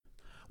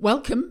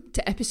Welcome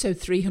to episode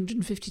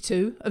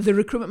 352 of the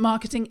Recruitment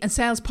Marketing and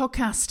Sales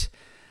Podcast.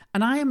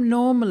 And I am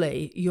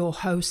normally your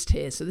host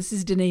here. So this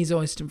is Denise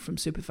Oyston from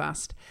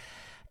Superfast.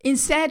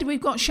 Instead,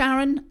 we've got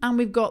Sharon and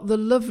we've got the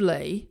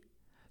lovely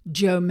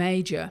Joe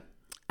Major.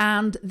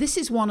 And this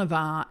is one of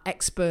our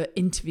expert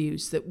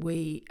interviews that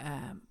we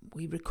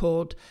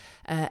record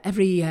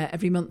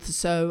every month or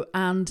so.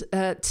 And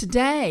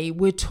today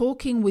we're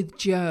talking with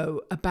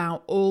Joe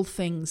about all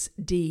things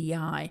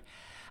DEI.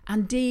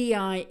 And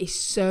DEI is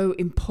so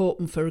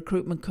important for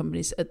recruitment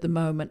companies at the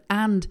moment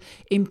and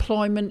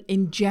employment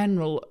in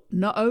general,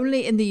 not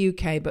only in the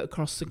UK, but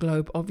across the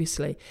globe,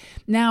 obviously.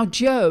 Now,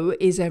 Joe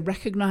is a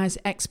recognised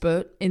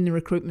expert in the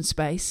recruitment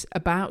space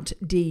about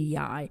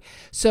DEI.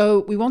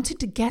 So we wanted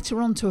to get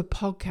her onto a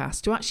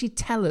podcast to actually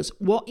tell us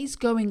what is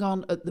going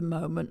on at the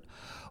moment,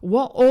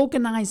 what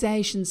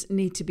organisations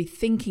need to be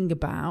thinking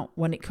about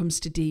when it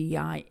comes to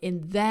DEI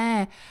in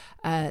their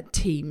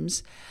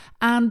teams,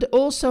 and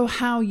also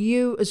how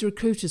you as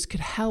recruiters could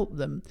help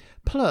them.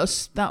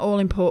 Plus, that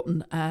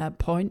all-important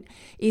point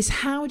is,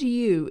 how do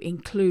you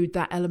include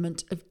that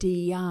element of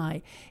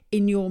DEI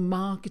in your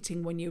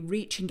marketing when you're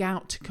reaching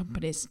out to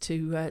companies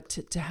to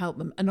help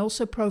them, and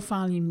also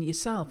profiling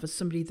yourself as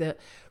somebody that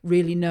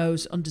really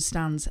knows,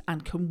 understands,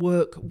 and can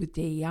work with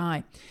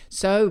DEI.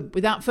 So,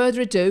 without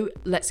further ado,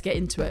 let's get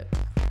into it.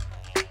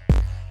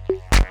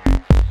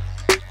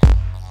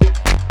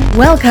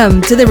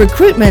 Welcome to the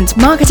Recruitment,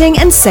 Marketing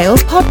and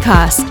Sales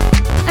Podcast.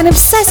 An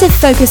obsessive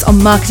focus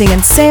on marketing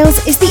and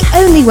sales is the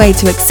only way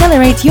to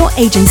accelerate your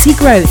agency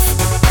growth.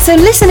 So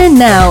listen in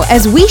now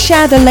as we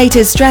share the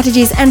latest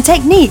strategies and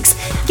techniques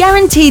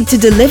guaranteed to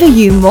deliver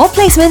you more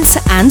placements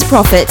and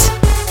profit.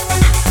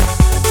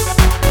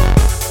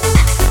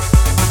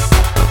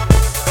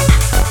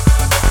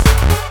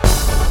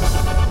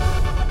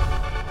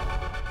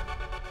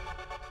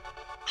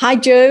 Hi,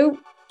 Joe.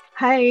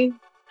 Hey.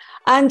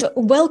 And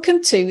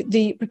welcome to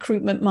the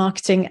Recruitment,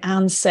 Marketing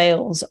and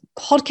Sales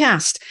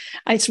Podcast.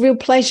 It's a real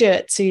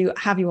pleasure to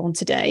have you on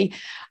today.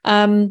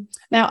 Now,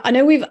 I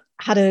know we've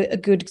had a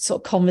good sort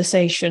of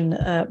conversation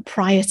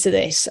prior to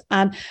this,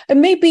 and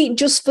maybe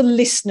just for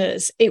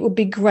listeners, it would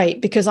be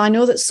great, because I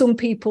know that some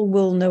people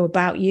will know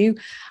about you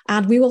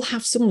and we will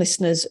have some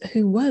listeners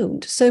who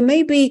won't. So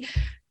maybe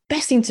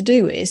best thing to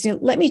do is,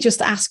 let me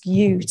just ask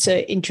you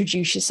to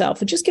introduce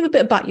yourself and just give a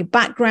bit about your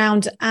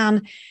background.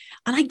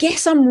 And I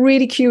guess I'm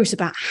really curious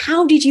about,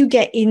 how did you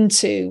get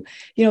into,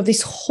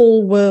 this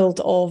whole world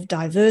of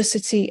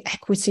diversity,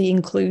 equity,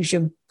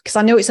 inclusion? Because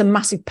I know it's a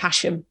massive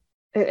passion.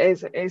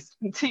 It is.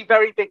 Two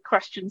very big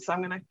questions, so I'm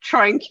going to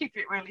try and keep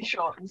it really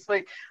short and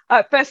sweet.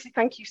 Firstly,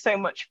 thank you so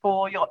much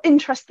for your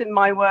interest in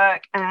my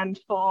work and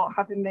for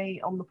having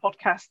me on the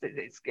podcast.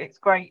 It's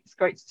great. It's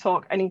great to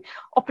talk. Any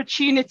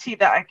opportunity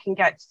that I can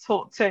get to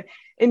talk to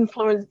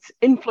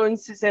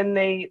influencers in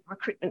the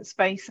recruitment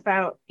space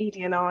about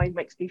ED&I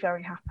makes me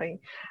very happy.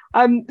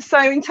 So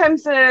in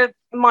terms of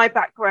my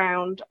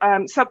background,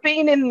 so I've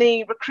been in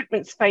the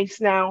recruitment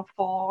space now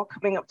for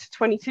coming up to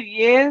 22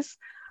 years.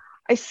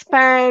 I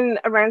spent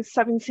around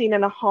 17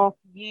 and a half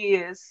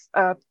years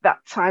that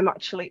time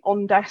actually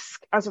on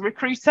desk as a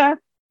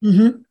recruiter,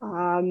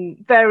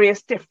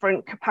 various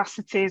different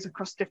capacities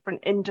across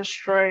different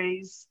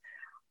industries,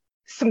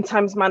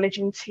 sometimes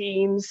managing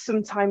teams,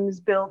 sometimes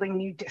building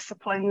new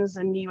disciplines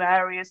and new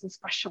areas and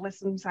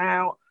specialisms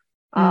out.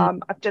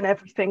 I've done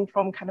everything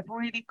from kind of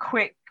really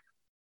quick,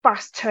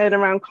 fast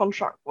turnaround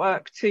contract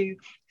work to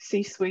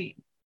C-suite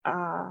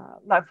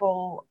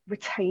level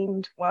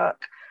retained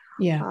work.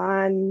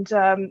 Yeah. And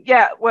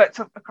worked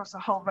across a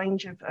whole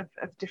range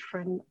of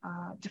different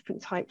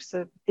types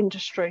of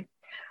industry.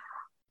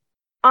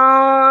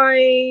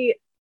 I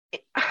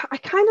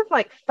kind of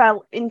like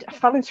fell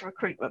into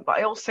recruitment, but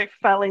I also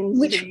fell into,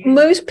 which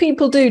most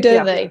people do,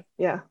 don't they?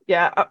 Yeah,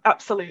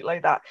 absolutely.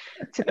 That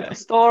typical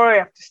story.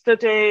 After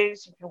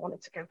studies, I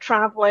wanted to go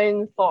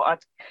traveling, thought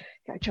I'd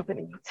get a job in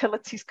a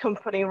utilities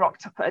company,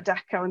 rocked up at a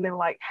deco, and they were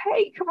like,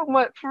 "Hey, come and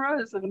work for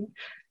us." And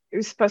it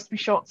was supposed to be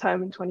short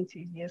term, and 22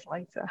 years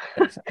later.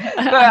 But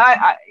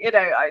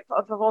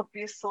I've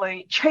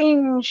obviously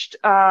changed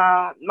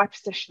my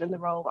position in the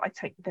role that I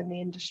take within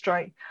the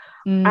industry,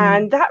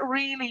 and that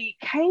really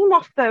came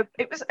off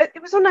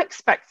it was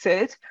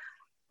unexpected.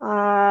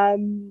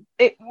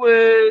 It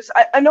was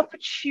an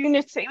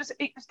opportunity.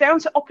 It was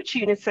down to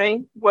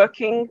opportunity,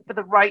 working for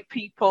the right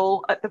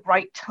people at the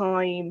right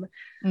time,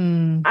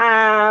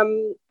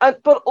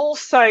 but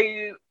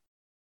also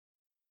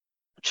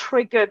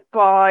triggered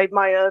by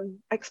my own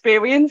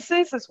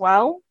experiences as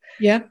well.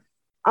 Yeah.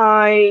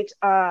 I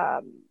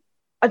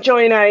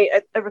joined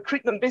a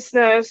recruitment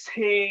business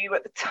who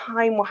at the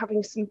time were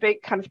having some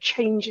big kind of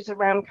changes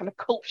around kind of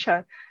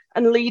culture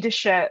and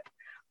leadership.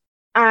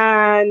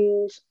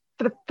 And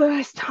for the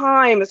first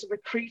time as a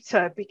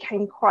recruiter,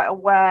 became quite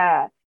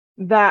aware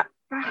that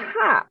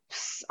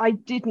perhaps I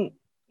didn't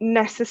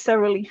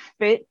necessarily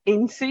fit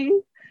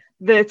into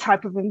the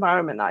type of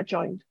environment that I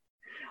joined.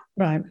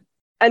 Right.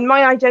 And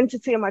my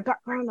identity and my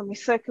background and my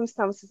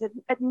circumstances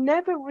had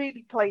never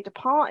really played a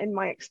part in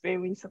my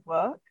experience of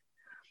work.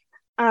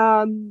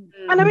 And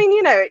I mean,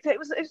 you know, it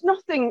was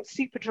nothing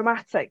super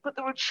dramatic, but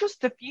there were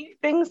just a few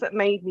things that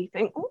made me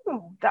think,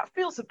 oh, that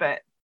feels a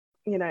bit,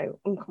 you know,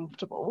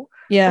 uncomfortable.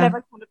 Yeah. I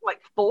never kind of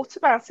like thought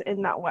about it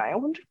in that way. I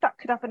wonder if that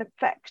could have an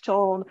effect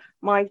on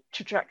my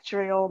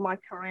trajectory or my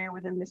career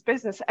within this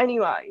business.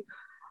 Anyway,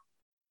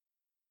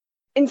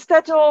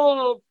 instead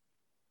of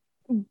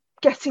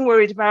getting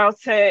worried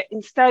about it,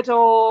 instead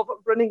of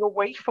running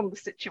away from the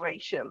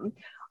situation,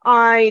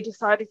 I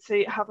decided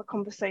to have a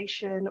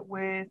conversation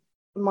with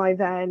my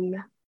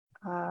then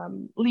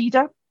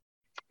leader,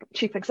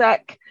 chief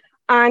exec,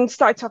 and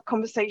started to have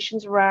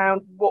conversations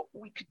around what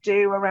we could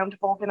do around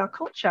evolving our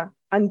culture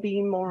and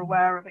being more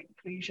aware of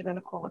inclusion and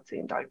equality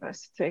and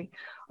diversity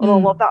and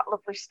all of that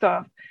lovely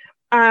stuff.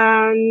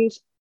 And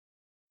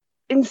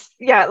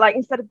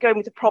instead of going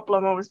with the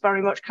problem, I was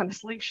very much kind of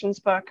solutions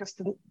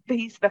focused, and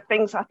these are the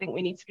things I think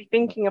we need to be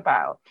thinking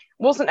about.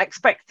 Wasn't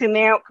expecting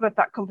the outcome of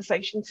that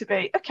conversation to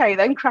be, okay,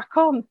 then crack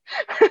on.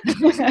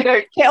 You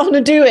know, get on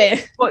and do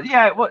it. What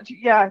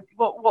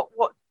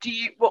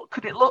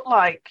could it look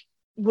like?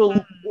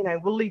 We'll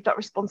leave that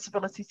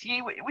responsibility to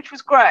you, which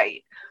was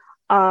great.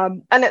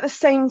 And at the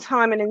same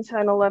time, an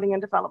internal learning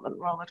and development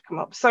role had come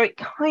up. So it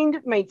kind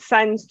of made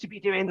sense to be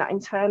doing that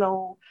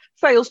internal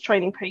sales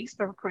training piece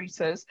for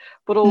recruiters,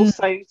 but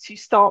also to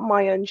start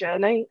my own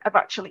journey of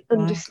actually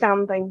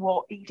understanding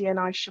what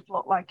ED&I should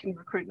look like in the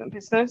recruitment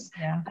business.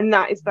 Yeah. And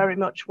that is very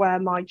much where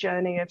my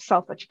journey of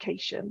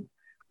self-education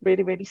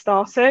really, really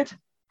started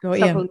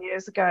several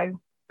years ago.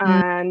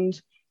 And,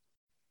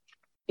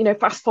 you know,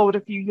 fast forward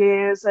a few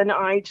years and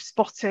I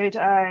spotted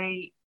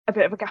a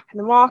bit of a gap in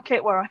the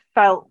market where I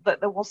felt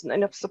that there wasn't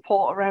enough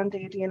support around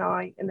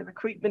ED&I in the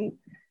recruitment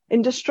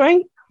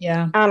industry.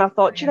 Yeah. And I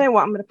thought, you know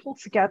what, I'm going to pull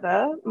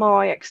together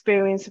my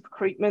experience of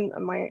recruitment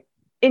and my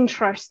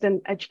interest in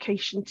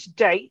education to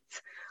date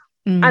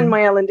and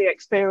my L&D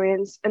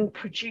experience and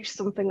produce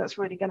something that's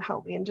really going to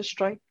help the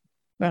industry.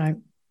 Right.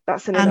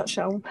 That's in a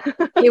nutshell.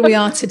 Here we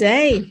are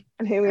today.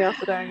 And here we are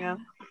today, yeah.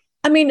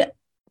 I mean,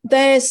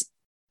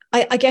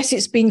 I guess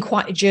it's been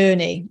quite a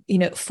journey, you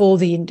know, for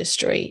the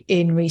industry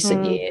in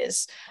recent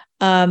years.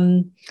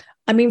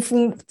 I mean,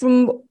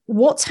 from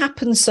what's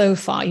happened so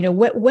far, you know,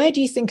 where do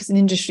you think as an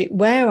industry,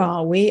 where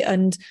are we,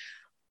 and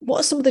what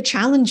are some of the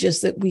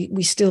challenges that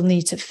we still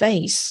need to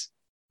face?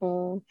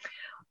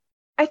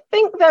 I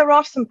think there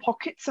are some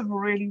pockets of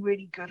really,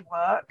 really good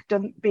work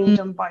being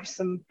done by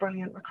some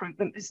brilliant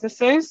recruitment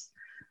businesses.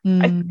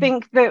 I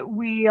think that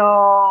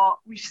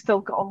we've still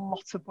got a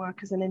lot of work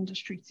as an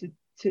industry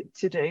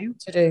to do.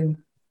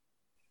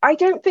 I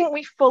don't think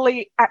we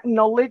fully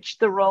acknowledge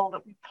the role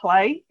that we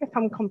play, if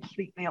I'm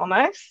completely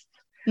honest.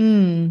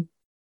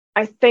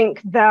 I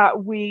think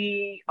that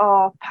we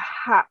are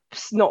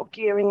perhaps not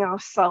gearing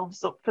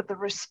ourselves up for the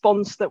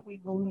response that we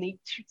will need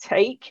to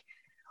take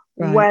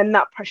when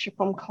that pressure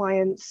from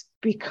clients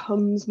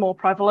becomes more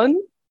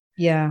prevalent.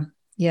 Yeah.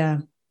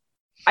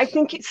 I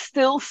think it's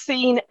still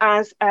seen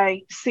as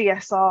a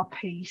CSR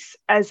piece,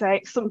 as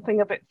something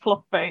a bit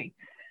fluffy.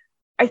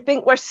 I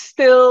think we're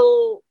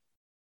still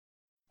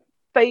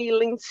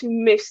failing to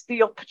miss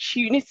the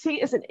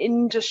opportunity as an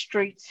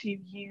industry to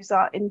use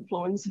our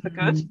influence for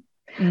good.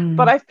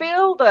 But I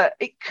feel that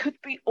it could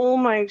be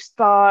almost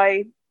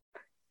by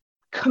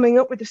coming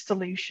up with a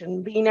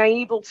solution, being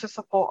able to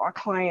support our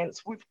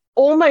clients, we've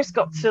almost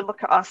got to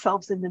look at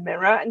ourselves in the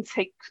mirror and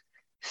take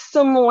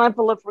some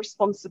level of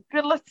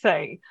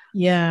responsibility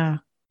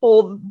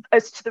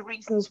as to the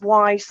reasons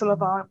why some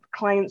of our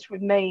clients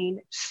remain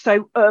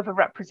so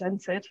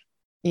overrepresented.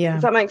 Yeah.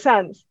 Does that make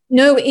sense?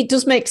 No, it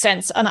does make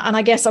sense. And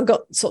I guess I've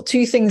got sort of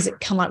two things that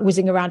kind of like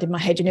whizzing around in my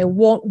head. You know,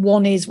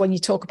 one is when you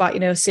talk about, you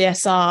know,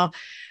 CSR,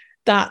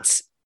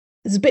 that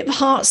there's a bit of a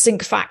heart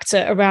sink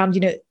factor around,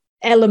 you know,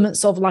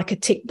 elements of like a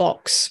tick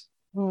box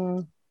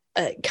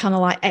kind of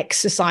like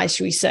exercise,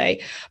 should we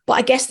say. But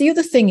I guess the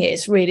other thing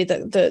is really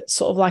the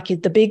sort of like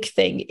the big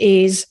thing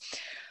is,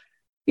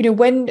 you know,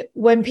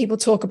 when people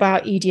talk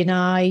about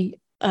ED&I,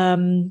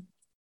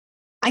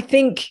 I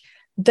think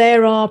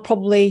there are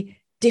probably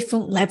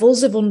different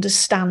levels of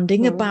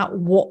understanding about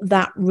what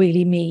that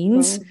really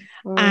means.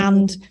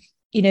 And,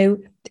 you know,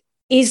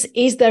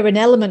 is there an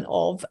element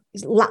of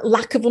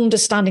lack of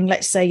understanding,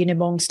 let's say, you know,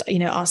 amongst, you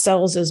know,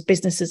 ourselves as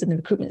businesses in the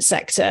recruitment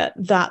sector,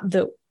 that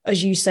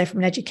as you say, from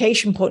an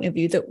education point of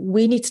view, that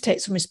we need to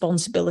take some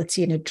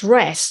responsibility and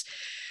address,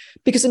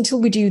 because until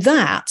we do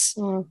that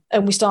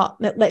and we start,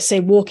 let's say,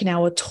 walking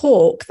our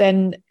talk,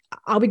 then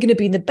are we going to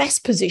be in the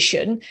best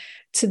position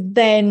to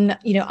then,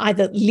 you know,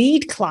 either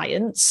lead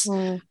clients?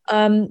 So,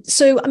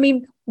 I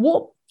mean,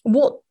 what,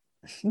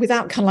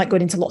 without kind of like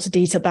going into lots of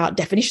detail about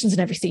definitions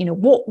and everything, you know,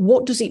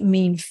 what does it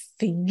mean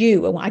for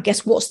you? And I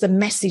guess what's the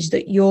message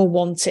that you're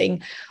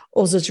wanting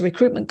us as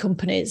recruitment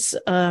companies,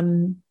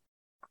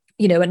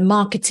 you know, and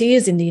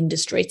marketeers in the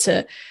industry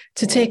to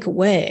take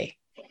away?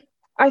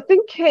 I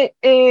think it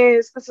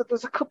is,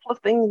 there's a couple of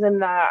things in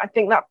there. I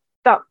think that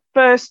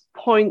first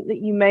point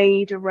that you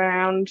made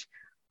around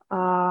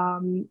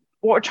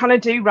what we're trying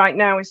to do right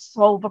now is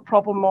solve a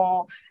problem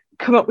or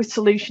come up with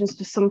solutions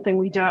to something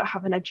we don't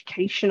have an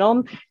education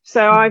on.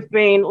 So I've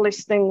been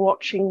listening,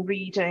 watching,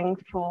 reading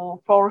for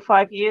 4 or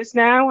 5 years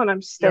now, and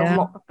I'm still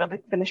not the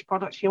finished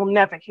product. You'll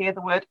never hear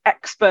the word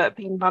expert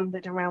being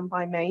bandied around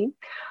by me.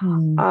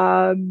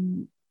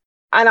 And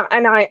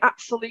I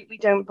absolutely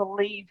don't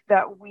believe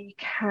that we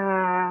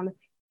can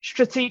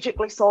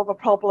strategically solve a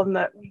problem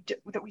that we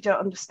don't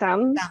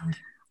understand.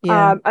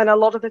 And a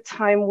lot of the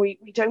time we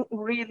don't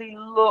really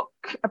look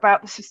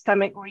about the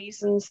systemic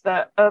reasons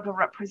that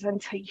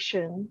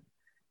overrepresentation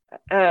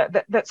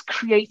that's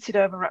created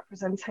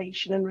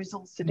overrepresentation and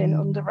resulted in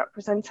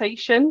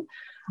underrepresentation.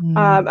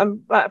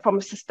 And from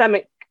a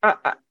systemic,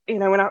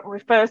 when I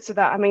refer to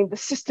that, I mean the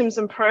systems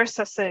and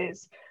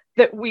processes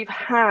that we've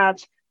had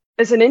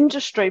as an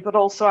industry, but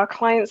also our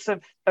clients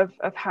have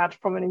had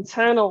from an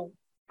internal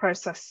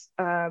process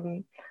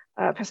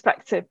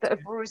perspective, that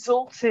have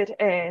resulted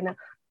in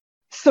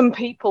some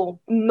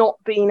people not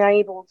being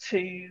able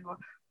to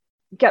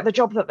get the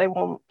job that they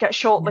want, get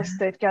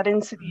shortlisted, get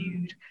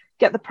interviewed,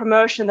 get the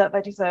promotion that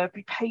they deserve,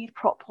 be paid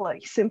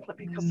properly, simply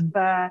because of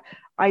their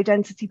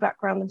identity,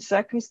 background and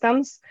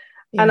circumstance.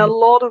 And a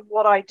lot of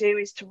what I do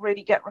is to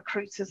really get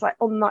recruiters like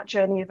on that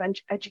journey of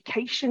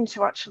education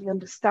to actually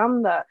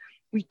understand that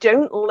we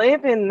don't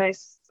live in a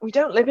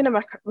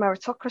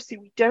meritocracy.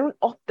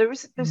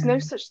 There's no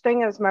such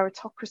thing as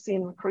meritocracy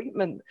in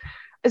recruitment.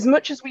 As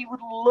much as we would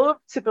love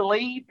to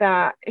believe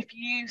that if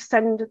you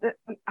send the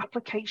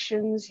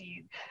applications,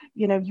 you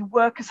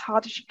work as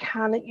hard as you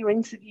can at your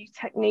interview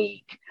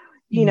technique,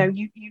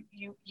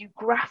 you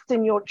graft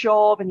in your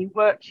job and you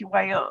work your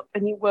way up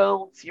and your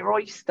world's your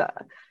oyster.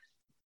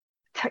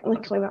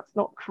 Technically, that's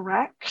not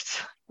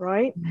correct,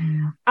 right?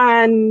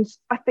 And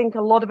I think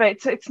a lot of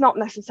it's not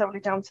necessarily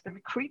down to the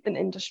recruitment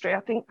industry. I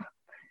think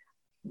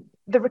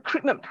the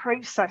recruitment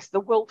process,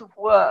 the world of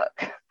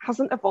work,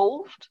 hasn't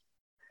evolved.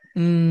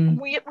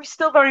 We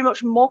still very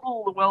much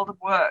model the world of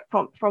work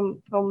from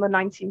the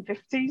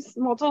 1950s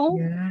model.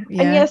 And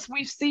yes,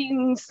 we've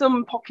seen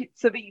some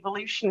pockets of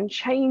evolution and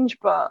change,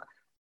 but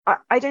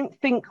I don't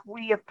think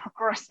we have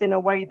progressed in a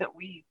way that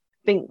we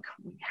think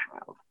we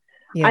have.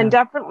 And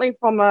definitely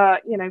from a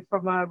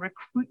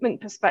recruitment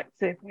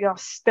perspective, we are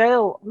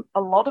still, a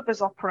lot of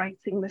us,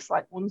 operating this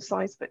like one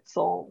size fits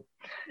all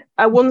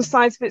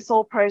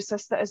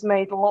process that has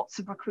made lots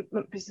of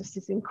recruitment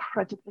businesses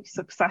incredibly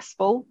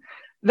successful,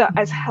 that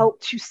has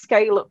helped to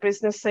scale up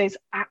businesses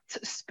at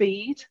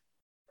speed.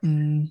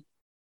 And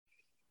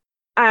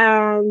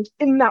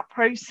in that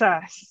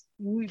process,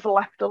 we've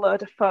left a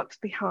load of folks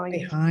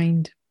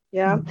behind.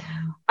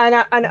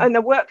 And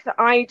the work that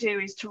I do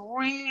is to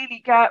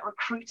really get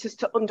recruiters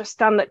to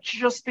understand that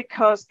just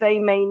because they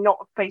may not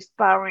have faced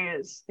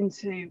barriers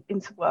into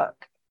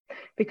work,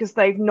 because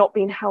they've not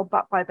been held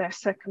back by their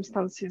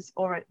circumstances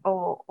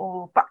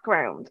or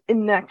background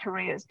in their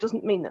careers,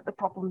 doesn't mean that the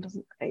problem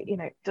doesn't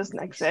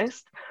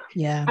exist.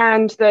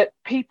 And that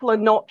people are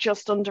not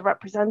just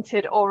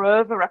underrepresented or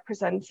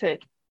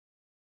overrepresented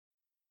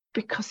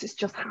because it's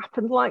just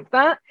happened like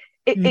that.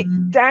 It's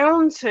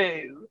down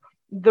to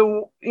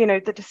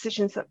the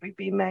decisions that we've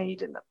been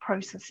made and the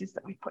processes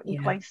that we put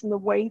in place and the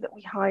way that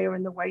we hire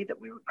and the way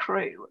that we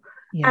recruit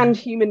and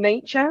human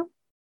nature.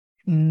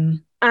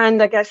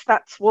 And I guess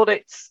that's what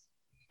it's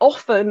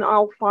often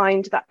I'll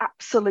find that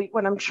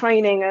when I'm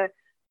training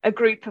a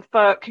group of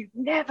folk who've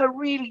never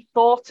really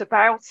thought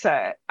about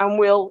it, and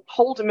we'll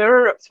hold a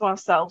mirror up to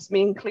ourselves,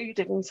 me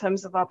included, in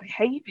terms of our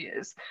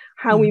behaviours,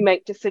 how we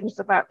make decisions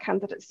about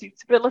candidate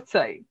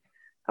suitability.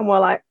 And we're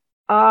like,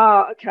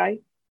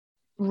 okay,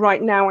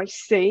 right now I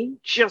see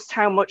just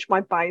how much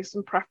my bias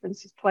and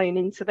preference is playing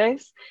into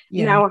this.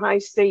 Now I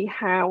see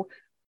how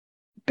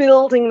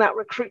building that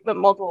recruitment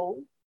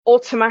model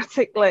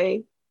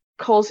automatically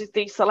causes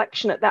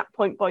deselection at that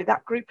point by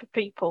that group of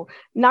people.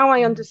 Now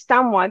I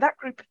understand why that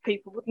group of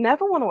people would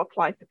never want to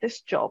apply for this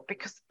job,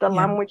 because of the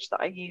language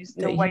that I use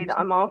and the way that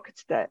I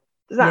marketed it.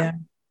 Does that?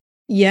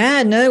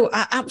 No,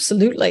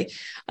 absolutely.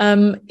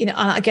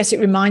 I guess it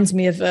reminds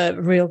me of a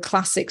real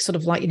classic sort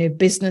of like,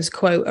 business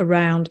quote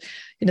around,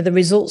 the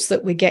results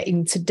that we're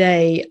getting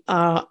today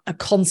are a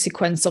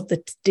consequence of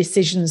the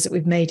decisions that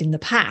we've made in the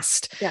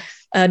past. Yes.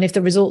 And if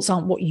the results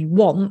aren't what you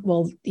want,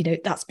 well,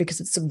 that's because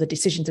of some of the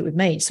decisions that we've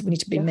made. So we need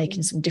to be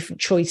making some different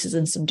choices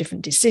and some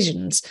different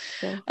decisions.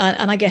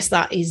 And I guess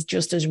that is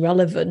just as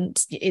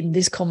relevant in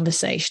this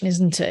conversation,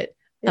 isn't it?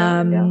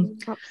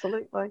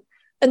 Absolutely.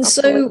 And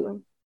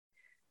so,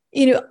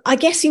 I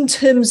guess in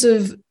terms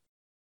of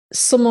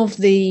some of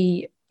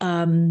the,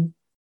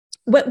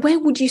 where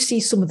would you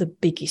see some of the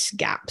biggest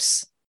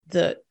gaps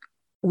that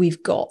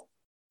we've got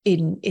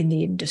in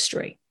the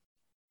industry?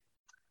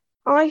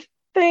 I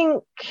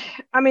think,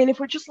 if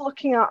we're just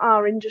looking at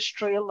our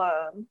industry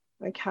alone,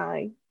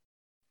 okay,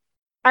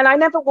 and I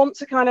never want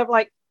to kind of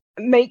like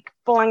make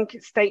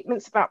blanket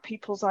statements about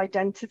people's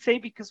identity,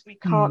 because we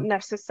can't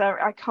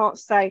I can't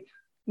say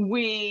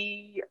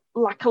we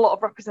lack a lot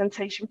of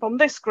representation from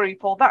this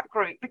group or that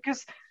group,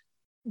 because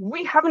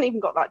we haven't even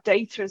got that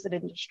data as an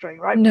industry,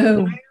 right? No.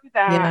 We know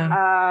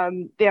that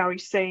the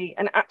REC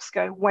and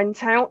APSCO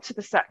went out to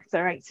the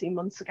sector 18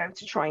 months ago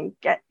to try and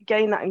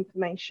gain that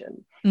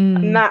information.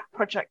 And that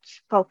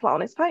project fell flat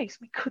on its face.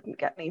 We couldn't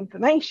get the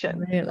information.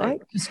 Really? Right?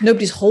 Because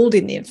nobody's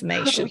holding the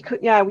information. We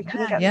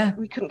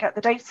couldn't get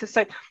the data.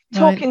 So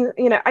talking, Right.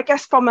 you know, I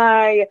guess from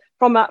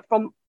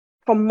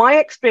my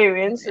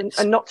experience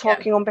and not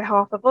talking on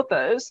behalf of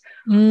others,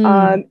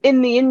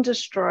 in the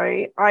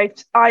industry,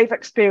 I've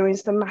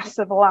experienced a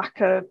massive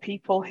lack of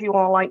people who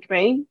are like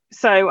me.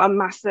 So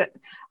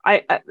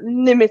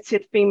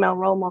limited female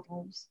role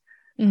models.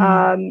 You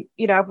know,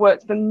 I've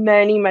worked for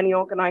many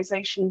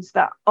organizations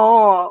that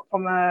are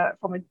from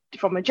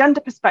a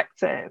gender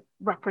perspective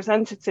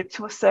representative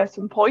to a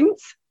certain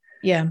point.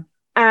 Yeah.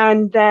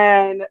 And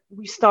then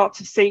we start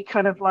to see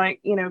kind of like,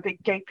 you know, a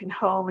big gaping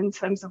hole in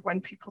terms of when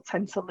people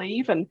tend to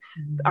leave. And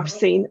I've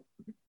seen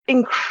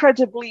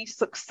incredibly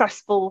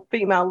successful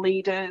female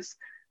leaders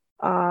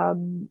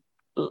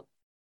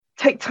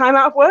take time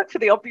out of work for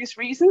the obvious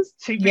reasons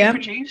to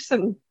reproduce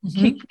and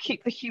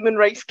keep the human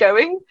race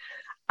going,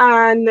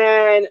 and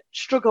then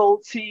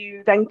struggle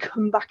to then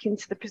come back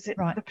into the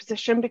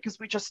position because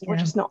we're just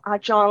not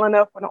agile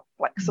enough, we're not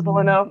flexible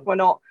enough, we're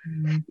not,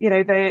 you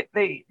know, the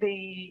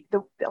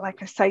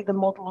like I say, the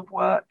model of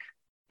work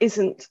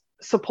isn't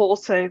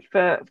supportive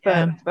for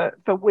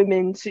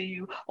women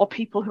to, or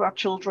people who have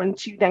children,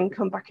 to then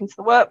come back into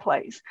the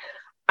workplace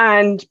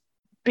and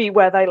be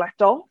where they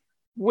left off,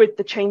 with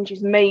the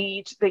changes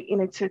made that, you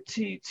know,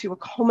 to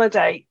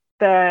accommodate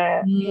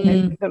their you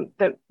know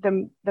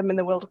them in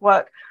the world of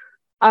work.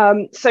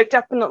 So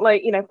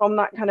definitely, you know, from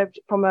that kind of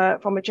from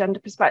a gender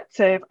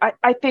perspective,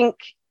 I think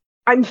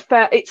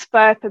it's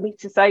fair for me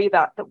to say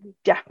that we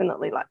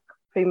definitely lack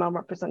female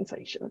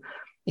representation.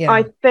 Yeah.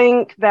 I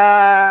think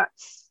that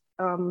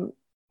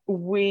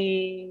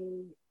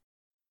we,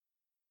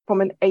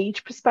 from an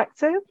age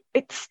perspective,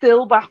 it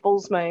still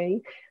baffles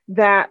me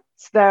that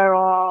there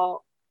are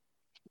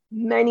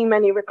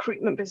many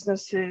recruitment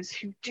businesses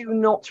who do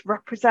not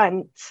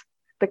represent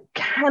the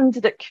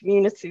candidate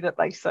community that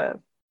they serve.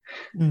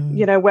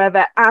 You know, where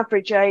their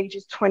average age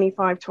is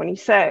 25,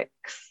 26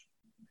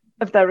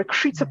 of their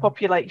recruiter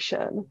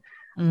population.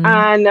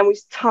 And then we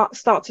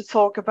start to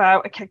talk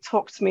about, okay,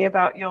 talk to me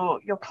about your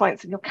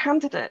clients and your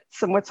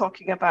candidates. And we're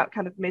talking about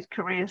kind of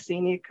mid-career,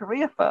 senior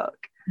career folk.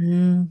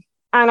 And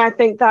I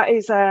think that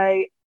is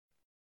I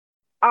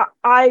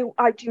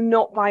do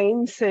not buy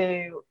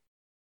into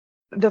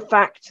the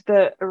fact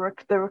that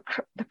the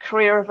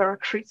career of a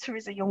recruiter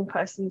is a young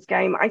person's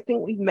game. I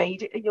think we've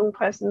made it a young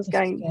person's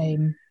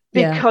game.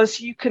 Because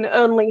you can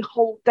only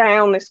hold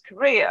down this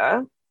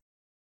career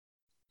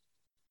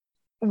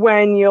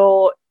when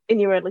you're in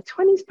your early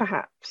 20s,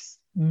 perhaps,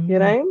 you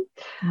know?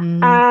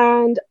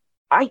 And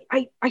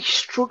I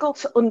struggle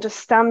to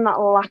understand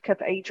that lack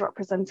of age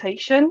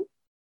representation.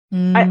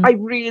 I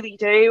really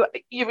do.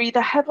 You're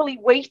either heavily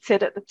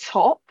weighted at the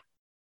top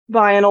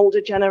by an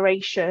older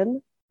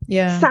generation,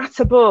 sat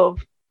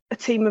above a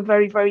team of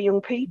very, very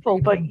young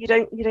people, but you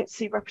don't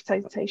see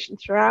representation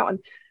throughout. And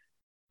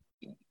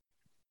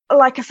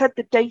like I said,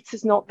 the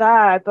data's not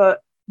there,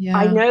 but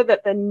I know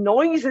that the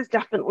noise has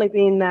definitely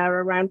been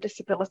there around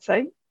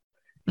disability.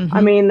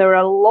 I mean, there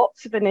are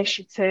lots of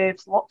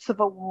initiatives, lots of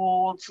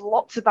awards,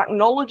 lots of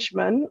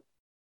acknowledgement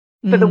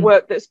for the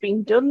work that's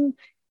been done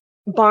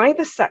by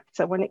the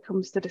sector when it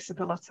comes to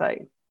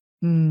disability.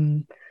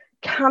 Can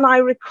I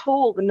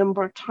recall the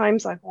number of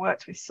times I've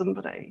worked with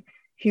somebody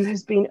who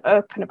has been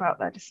open about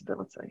their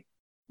disability?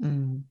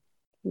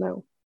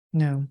 No.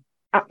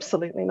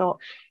 Absolutely not.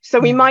 So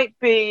we might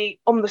be,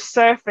 on the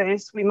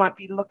surface, we might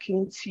be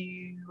looking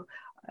to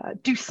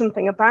do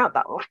something about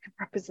that lack of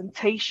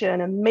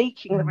representation and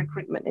making the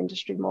recruitment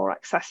industry more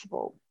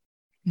accessible.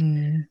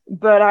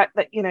 But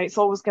you know, it's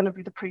always going to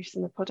be the proof's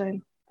in the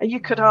pudding. And you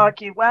could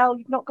argue, well,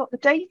 you've not got the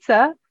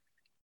data,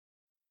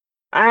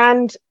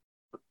 and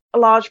a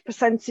large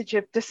percentage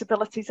of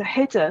disabilities are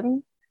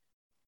hidden.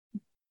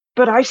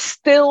 But I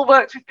still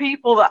worked with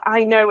people that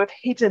I know have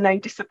hidden a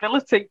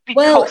disability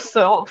because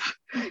of.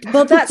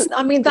 Well,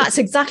 that's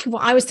exactly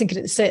what I was thinking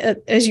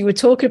as you were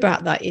talking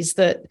about that, is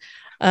that,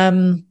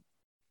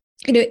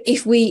 you know,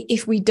 if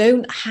we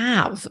don't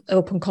have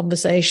open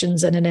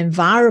conversations and an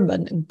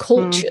environment and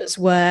cultures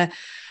where,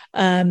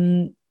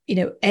 you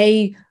know,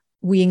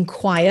 we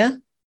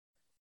inquire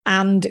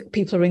and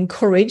people are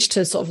encouraged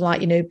to sort of like,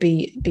 you know,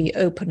 be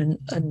open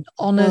and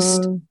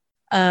honest,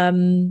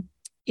 you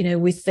know,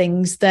 with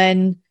things,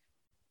 then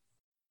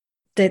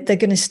they're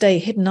going to stay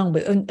hidden on.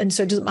 And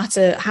so it doesn't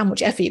matter how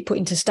much effort you put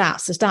into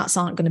stats, the stats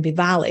aren't going to be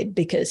valid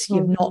because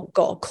you've not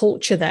got a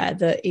culture there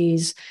that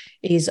is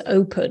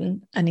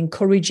open and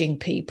encouraging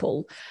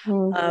people.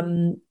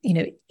 You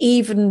know,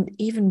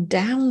 even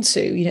down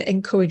to, you know,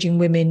 encouraging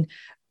women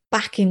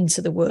back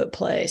into the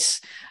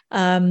workplace.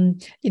 You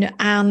know,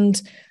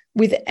 and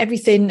with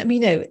everything, I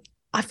mean, you know,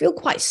 I feel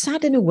quite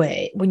sad in a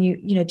way when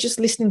you know, just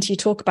listening to you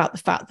talk about the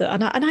fact that,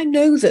 and I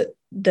know that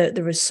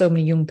there are so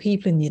many young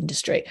people in the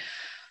industry.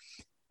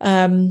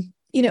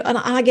 and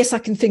I guess I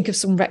can think of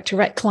some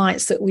rec-to-rec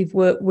clients that we've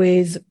worked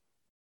with,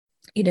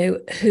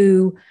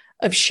 who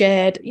have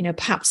shared,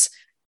 perhaps,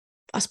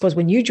 I suppose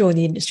when you joined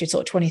the industry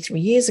sort of 23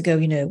 years ago,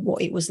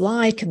 what it was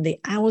like and the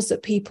hours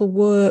that people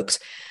worked.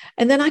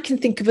 And then I can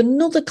think of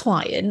another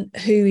client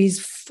who is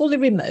fully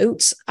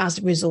remote as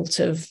a result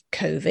of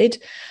COVID.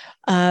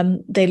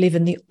 They live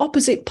in the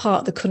opposite part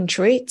of the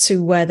country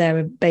to where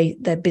their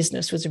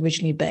business was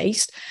originally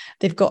based.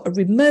 They've got a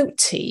remote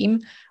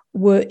team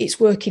where it's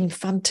working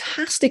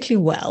fantastically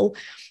well.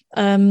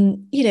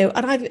 And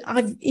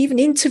I've even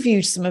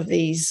interviewed some of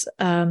these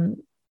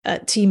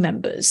team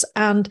members,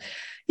 and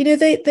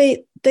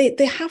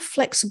they have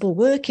flexible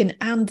working,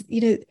 and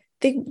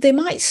they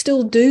might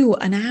still do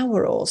an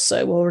hour or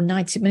so or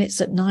 90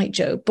 minutes at night,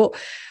 Joe, but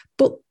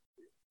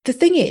the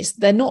thing is,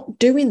 they're not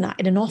doing that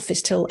in an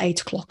office till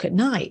 8 o'clock at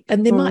night.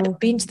 And they might have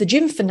been to the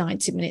gym for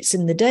 90 minutes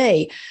in the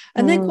day.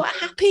 And they're quite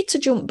happy to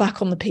jump back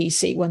on the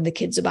PC when the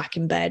kids are back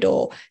in bed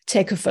or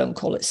take a phone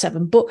call at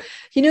 7. But,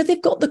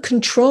 they've got the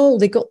control,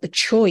 they've got the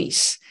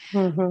choice.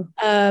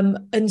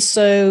 And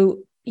so,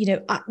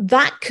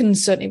 that can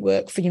certainly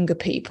work for younger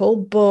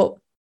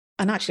people.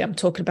 And actually, I'm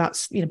talking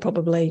about,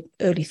 probably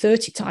early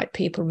 30 type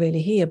people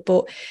really here.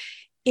 But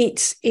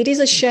it is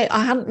a shame.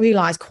 I hadn't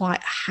realised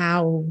quite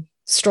how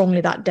strongly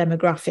that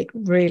demographic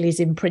really is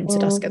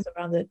imprinted, I guess,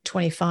 around the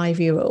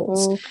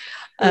 25-year-olds.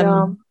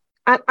 And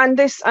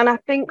I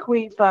think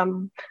we've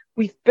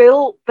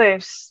built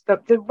this,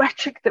 the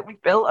rhetoric that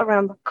we've built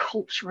around the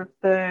culture of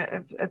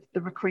the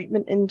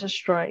recruitment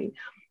industry.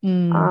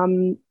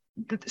 Some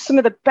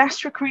of the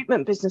best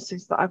recruitment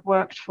businesses that I've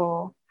worked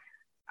for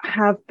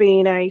have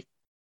been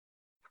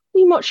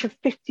pretty much a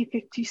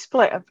 50-50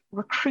 split of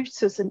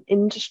recruiters and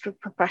industry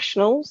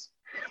professionals.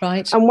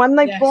 Right. And when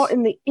they brought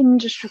in the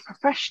industry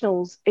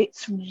professionals,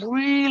 it's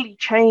really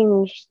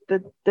changed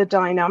the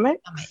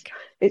dynamics.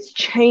 It's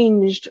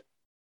changed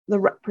the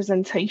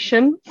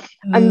representation.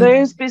 And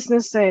those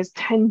businesses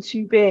tend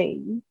to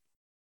be,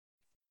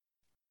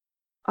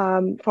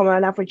 from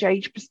an average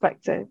age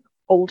perspective,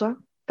 older.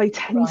 They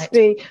tend to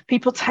be,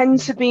 people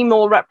tend to be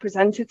more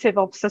representative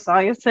of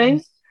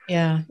society.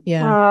 Yeah.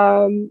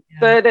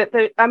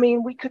 I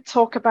mean, we could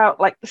talk about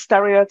like the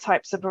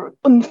stereotypes of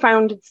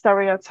unfounded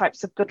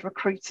stereotypes of good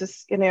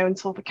recruiters,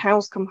 until the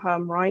cows come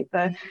home, right?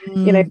 The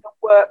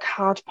work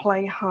hard,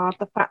 play hard,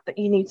 the fact that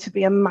you need to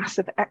be a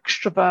massive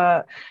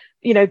extrovert,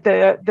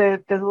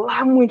 the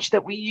language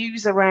that we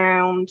use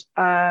around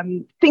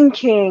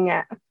thinking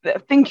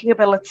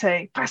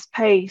ability, fast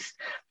paced,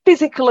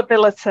 physical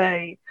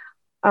ability,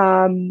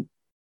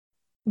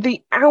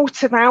 the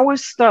out of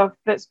hours stuff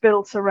that's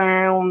built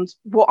around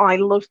what I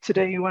loved to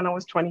do when I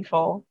was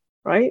 24,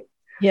 right?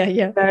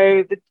 Yeah.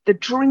 So the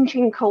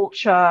drinking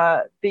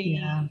culture, the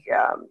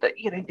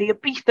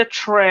Ibiza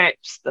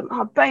trips, the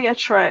Marbella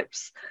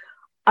trips,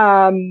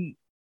 and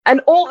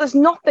all, there's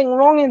nothing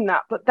wrong in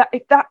that. But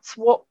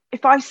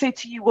if I say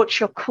to you, what's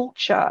your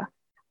culture,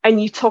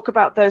 and you talk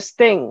about those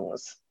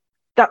things,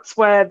 that's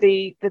where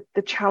the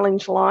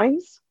challenge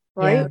lies,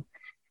 right? Yeah.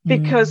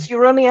 Because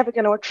you're only ever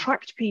going to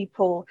attract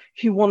people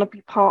who want to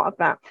be part of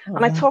that.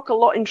 And I talk a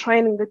lot in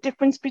training, the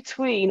difference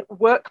between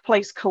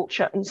workplace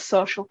culture and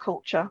social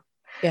culture.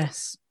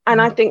 Yes. And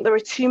I think there are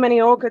too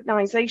many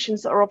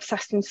organizations that are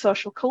obsessed in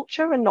social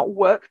culture and not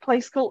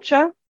workplace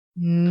culture.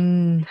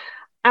 And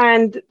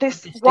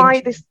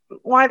why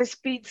this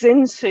feeds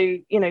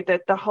into,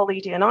 the whole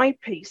D.E.I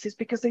piece is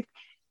because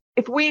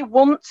if we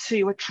want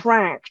to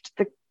attract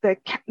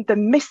the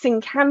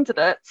missing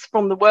candidates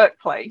from the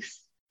workplace,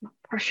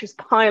 pressure's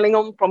piling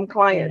on from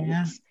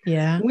clients.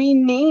 We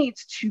need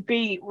to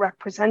be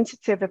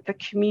representative of the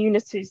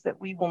communities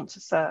that we want to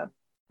serve,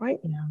 right?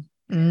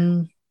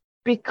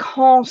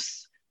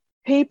 Because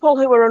people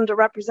who are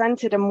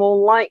underrepresented are more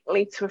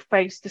likely to have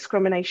faced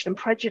discrimination and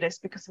prejudice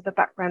because of the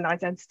background,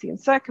 identity, and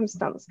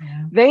circumstance.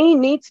 They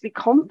need to be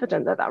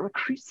confident that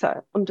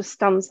recruiter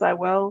understands their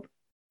world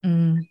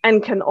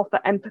and can offer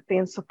empathy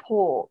and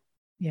support.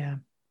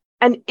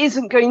 And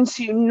isn't going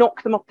to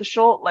knock them off the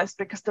shortlist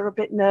because they're a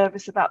bit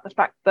nervous about the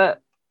fact that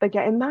they're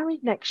getting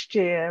married next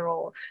year,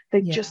 or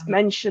they've just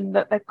mentioned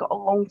that they've got a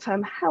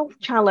long-term health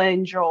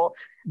challenge, or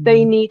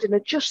they need an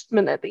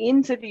adjustment at the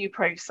interview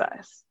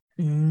process.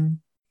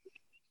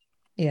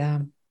 Yeah.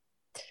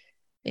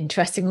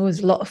 Interesting. Always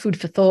a lot of food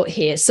for thought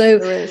here.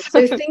 So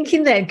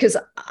thinking then, because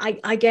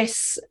I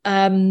guess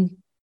let's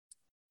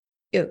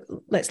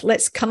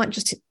kind of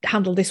just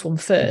handle this one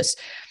first.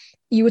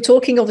 You were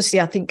talking, obviously,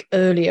 I think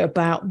earlier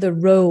about the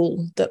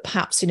role that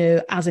perhaps,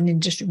 as an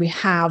industry, we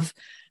have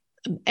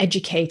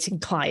educating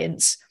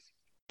clients.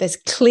 There's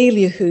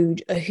clearly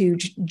a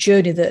huge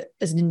journey that,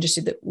 as an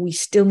industry, that we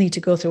still need to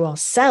go through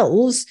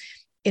ourselves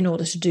in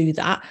order to do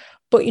that.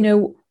 But,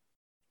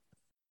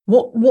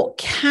 what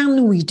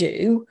can we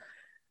do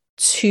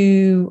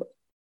to,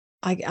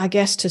 I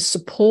guess, to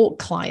support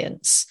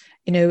clients,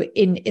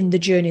 in the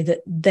journey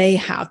that they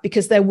have?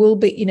 Because there will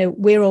be,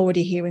 we're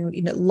already hearing,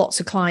 lots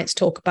of clients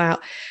talk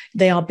about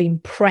they are being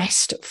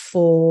pressed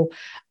for,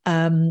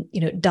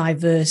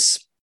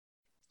 diverse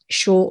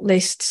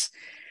shortlists.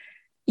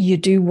 you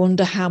do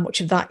wonder how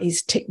much of that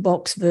is tick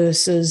box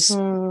versus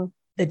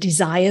the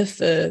desire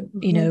for,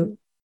 you know,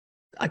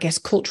 I guess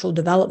cultural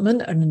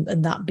development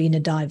and that being a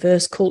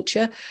diverse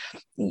culture.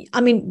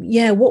 I mean,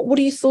 yeah, what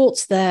are your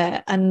thoughts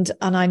there? And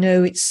I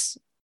know it's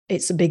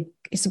a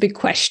big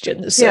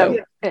question. So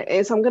yeah, it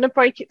is. I'm going to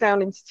break it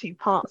down into two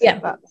parts,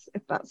 yeah,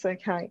 if that's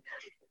okay.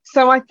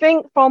 So I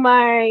think from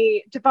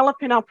a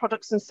developing our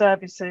products and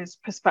services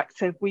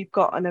perspective, we've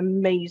got an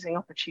amazing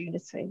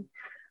opportunity.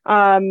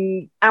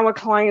 Our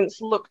clients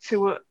look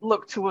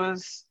to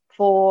us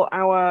for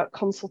our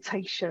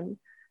consultation,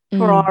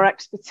 for our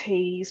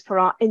expertise, for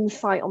our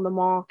insight on the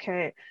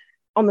market,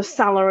 on the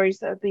salaries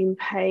that are being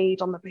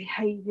paid, on the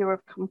behavior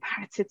of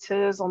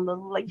competitors, on the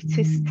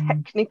latest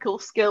technical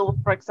skill,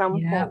 for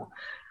example. Yeah.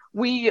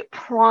 We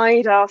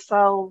pride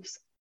ourselves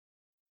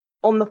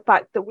on the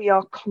fact that we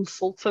are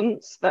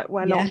consultants, that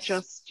we're not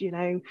just, you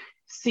know,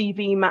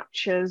 CV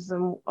matchers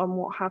and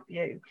what have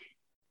you.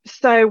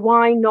 So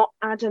why not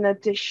add an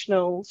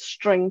additional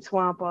string to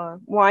our bow?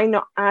 Why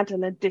not add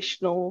an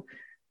additional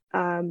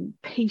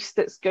piece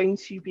that's going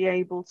to be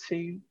able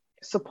to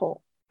support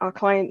our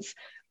clients?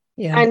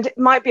 Yeah. And it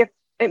might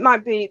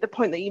be the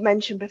point that you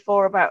mentioned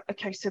before about,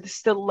 okay, so there's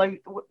still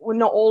we're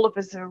not all of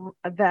us are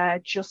there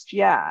just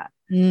yet.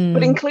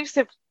 But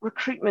inclusive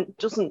recruitment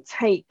doesn't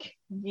take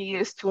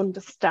years to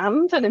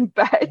understand and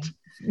embed.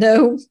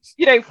 No.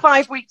 You know,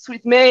 5 weeks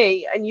with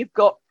me and you've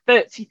got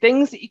 30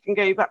 things that you can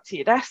go back to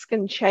your desk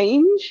and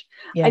change,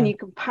 and you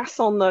can pass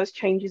on those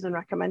changes and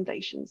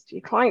recommendations to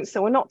your clients.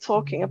 So we're not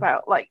talking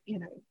about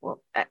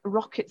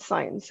rocket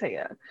science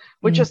here.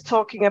 We're just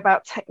talking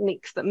about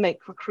techniques that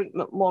make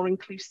recruitment more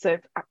inclusive,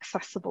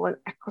 accessible and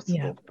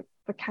equitable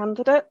for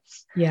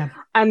candidates. Yeah.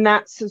 And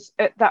that's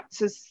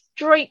as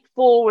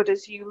straightforward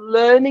as you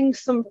learning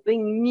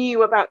something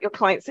new about your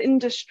client's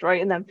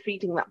industry and then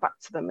feeding that back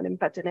to them and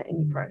embedding it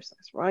in your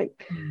process, right?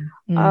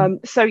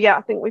 So yeah,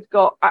 I think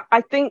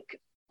I think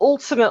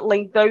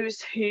ultimately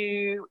those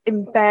who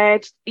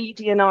embed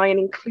ED&I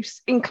and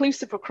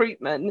inclusive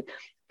recruitment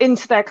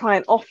into their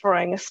client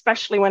offering,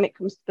 especially when it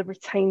comes to the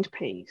retained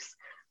piece,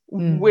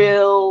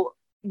 will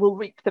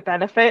reap the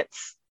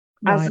benefits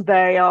as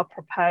they are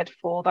prepared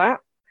for that.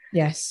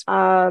 Yes.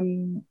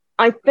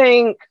 I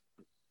think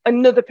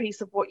another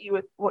piece of what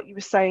you were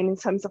saying in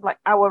terms of like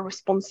our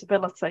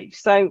responsibility.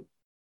 So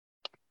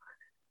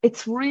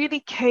it's really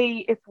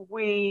key if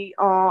we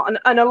are,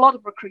 and a lot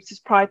of recruiters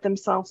pride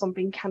themselves on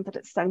being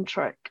candidate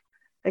centric,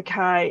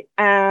 okay,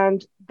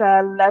 and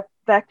their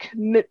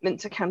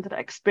commitment to candidate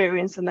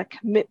experience and their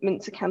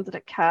commitment to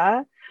candidate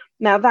care.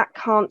 Now that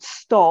can't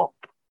stop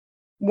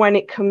when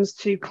it comes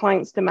to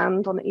clients'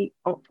 demand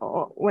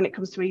or when it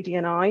comes to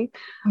ED&I.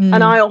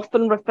 And I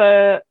often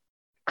refer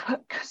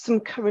some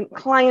current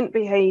client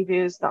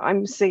behaviors that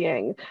I'm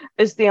seeing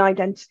as the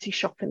identity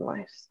shopping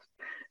list.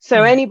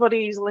 So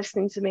anybody who's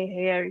listening to me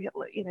here,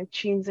 you know,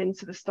 tunes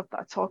into the stuff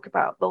that I talk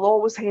about, they'll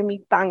always hear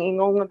me banging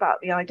on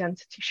about the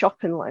identity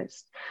shopping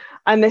list.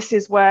 And this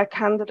is where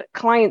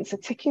clients are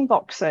ticking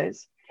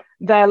boxes.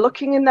 They're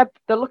looking at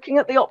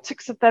the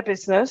optics of their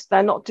business.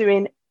 They're not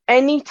doing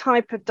any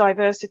type of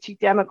diversity,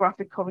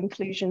 demographic or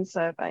inclusion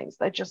surveys.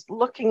 They're just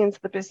looking into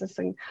the business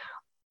and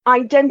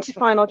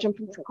identifying or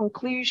jumping to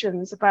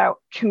conclusions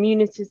about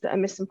communities that are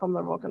missing from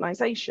their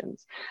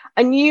organizations.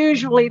 And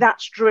usually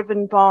that's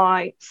driven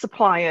by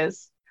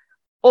suppliers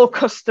or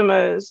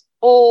customers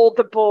or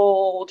the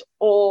board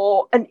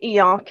or an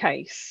ER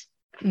case,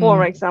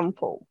 for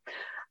example.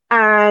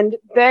 And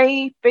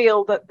they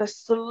feel that the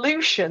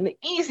solution, the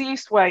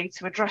easiest way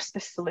to address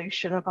this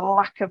solution of a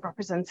lack of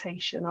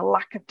representation, a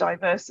lack of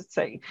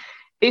diversity,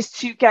 is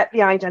to get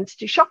the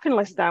identity shopping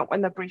list out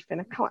when they're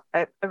briefing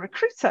a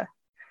recruiter.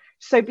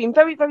 So being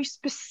very, very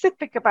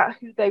specific about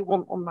who they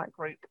want on that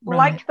group,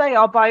 like they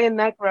are buying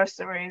their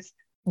groceries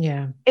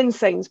in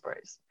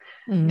Sainsbury's.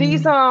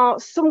 These are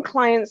some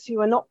clients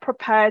who are not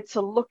prepared to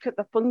look at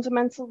the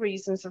fundamental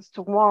reasons as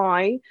to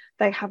why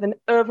they have an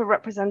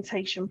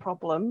overrepresentation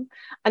problem,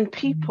 and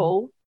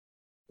people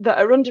that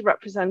are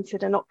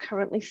underrepresented are not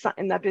currently sat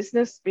in their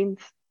business being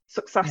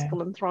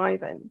successful and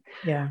thriving.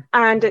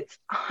 And it's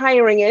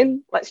hiring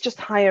in. Let's just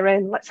hire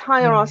in. Let's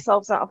hire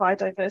ourselves out of our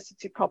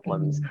diversity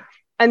problems.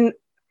 And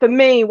for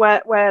me,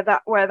 where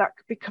that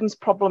becomes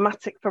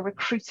problematic for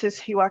recruiters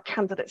who are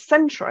candidate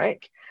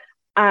centric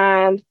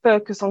and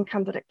focus on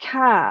candidate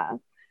care,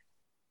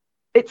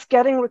 it's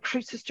getting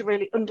recruiters to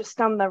really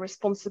understand their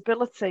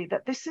responsibility,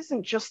 that this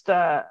isn't just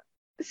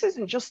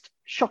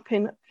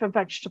shopping for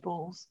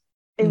vegetables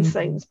in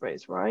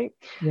Sainsbury's, right?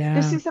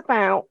 This is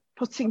about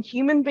putting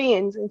human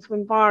beings into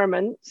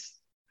environments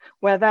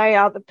where they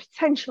are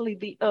potentially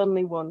the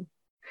only one,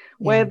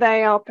 where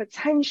they are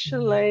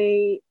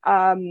potentially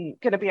going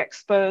to be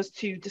exposed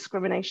to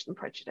discrimination and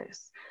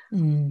prejudice,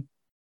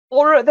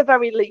 or at the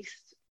very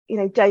least, you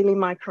know, daily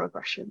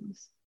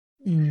microaggressions.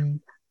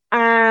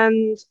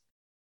 And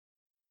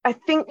I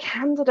think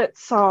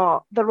candidates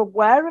they're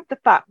aware of the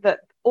fact that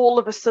all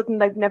of a sudden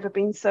they've never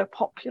been so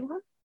popular,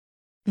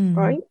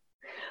 right?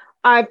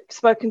 I've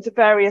spoken to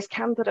various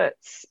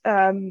candidates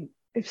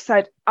who've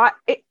said, I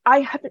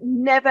have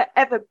never,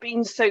 ever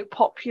been so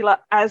popular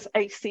as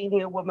a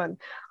senior woman.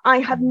 I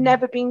have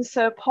never been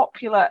so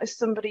popular as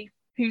somebody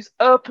who's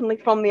openly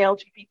from the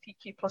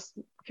LGBTQ plus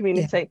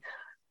community. Yeah.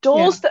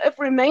 Doors that have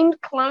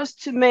remained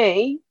closed to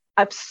me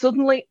have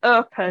suddenly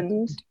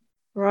opened,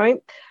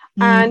 right?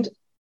 And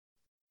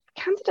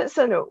candidates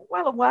are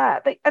well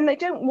aware, they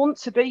don't want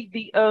to be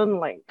the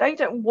only. They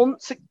don't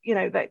want to,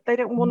 they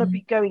don't want to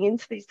be going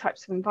into these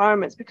types of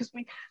environments, because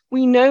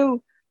we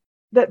know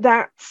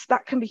that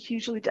can be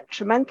hugely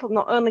detrimental,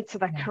 not only to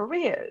their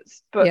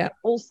careers, but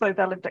also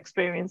their lived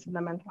experience and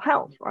their mental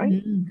health,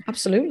 right?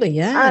 Absolutely,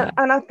 yeah.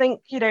 And I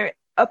think,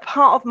 a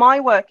part of my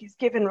work is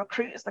giving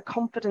recruiters the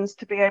confidence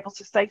to be able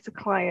to say to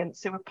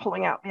clients who are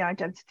pulling out the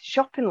identity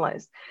shopping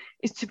list,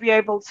 is to be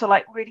able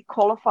to really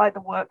qualify the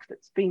work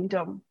that's been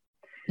done,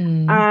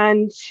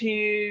 and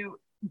to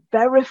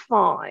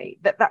verify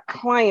that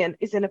client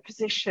is in a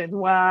position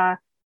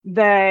where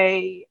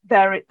their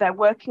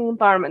working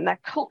environment, their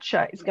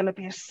culture is going to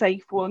be a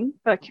safe one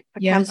for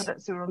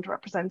candidates who are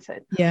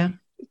underrepresented. Yeah.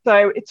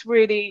 So it's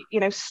really,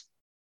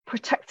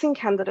 protecting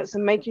candidates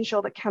and making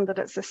sure that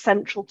candidates are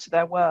central to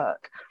their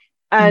work,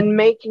 and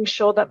making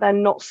sure that they're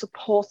not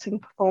supporting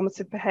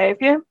performative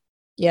behaviour.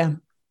 Yeah.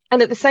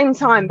 And at the same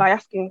time, by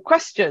asking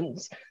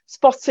questions,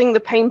 spotting the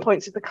pain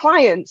points of the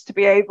clients to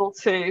be able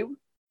to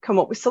come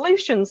up with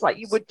solutions, like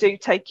you would do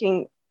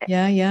taking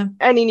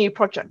any new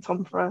project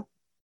on from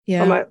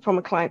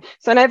a client.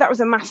 So I know that was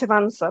a massive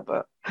answer,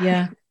 but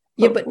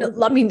but no,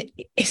 I mean,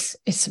 it's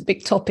a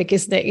big topic,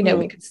 isn't it?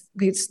 We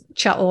could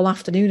chat all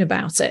afternoon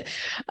about it.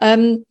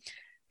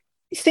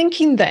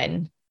 Thinking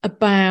then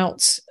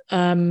about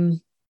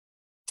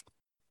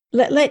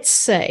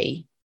let's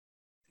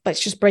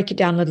just break it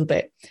down a little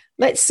bit.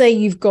 Let's say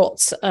you've got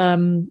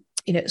some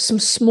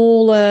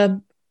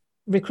smaller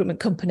recruitment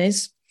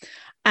companies,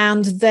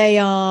 and they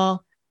are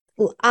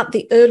at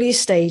the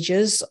earliest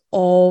stages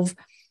of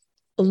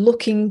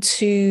looking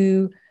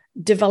to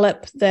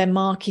develop their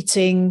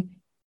marketing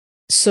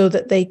so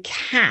that they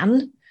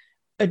can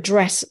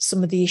address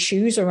some of the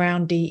issues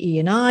around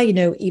DE&I,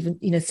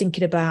 even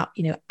thinking about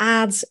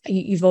ads.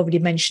 You've already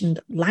mentioned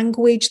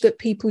language that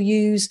people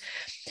use.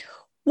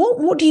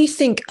 What do you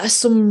think are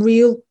some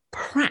real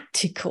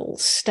practical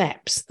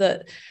steps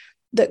that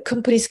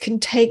companies can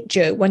take,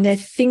 Jo, when they're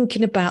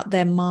thinking about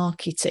their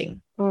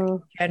marketing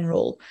in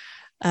general?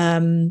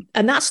 And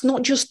that's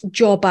not just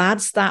job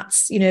ads,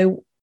 that's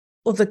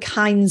other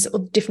kinds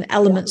of different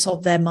elements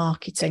of their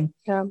marketing.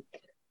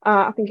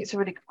 I think it's a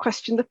really good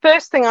question. The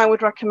first thing I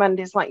would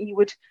recommend is, you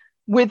would,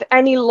 with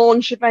any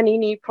launch of any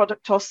new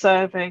product or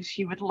service,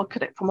 you would look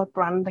at it from a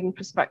branding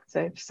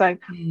perspective. So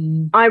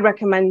I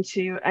recommend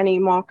to any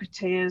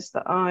marketeers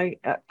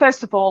that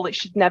first of all, it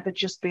should never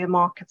just be a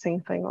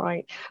marketing thing,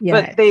 right?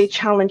 Yes. But the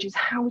challenge is,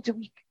 how do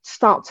we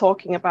start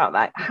talking about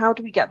that? How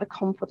do we get the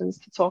confidence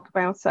to talk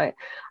about it?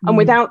 And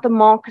without the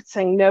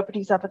marketing,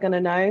 nobody's ever going to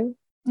know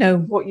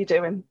what you're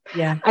doing.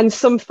 And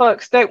some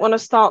folks don't want to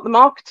start the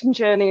marketing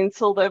journey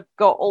until they've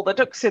got all the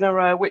ducks in a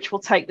row, which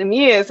will take them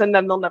years, and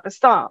then they'll never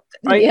start,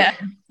 right?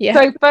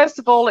 So first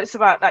of all, it's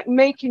about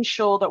making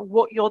sure that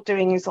what you're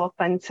doing is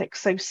authentic.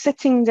 So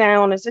sitting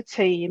down as a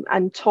team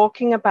and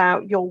talking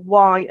about your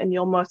why and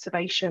your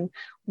motivation.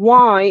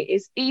 Why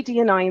is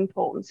ED&I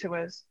important to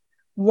us?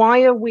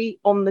 Why are we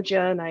on the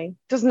journey?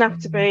 Doesn't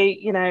have to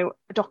be a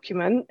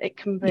document. It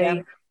can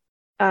be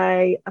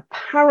a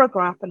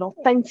paragraph, an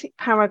authentic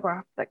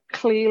paragraph that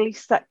clearly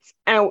sets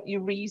out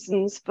your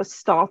reasons for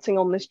starting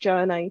on this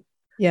journey.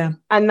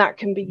 And that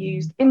can be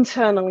used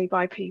internally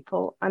by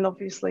people, and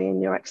obviously in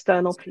your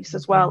external piece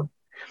as well.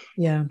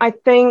 I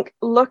think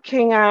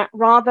looking at,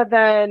 rather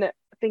than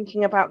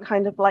thinking about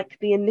kind of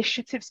the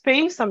initiatives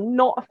piece, I'm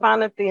not a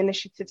fan of the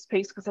initiatives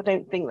piece, because I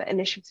don't think that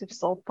initiatives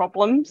solve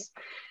problems.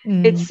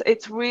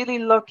 It's really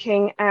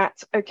looking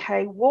at,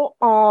 okay, what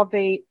are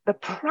the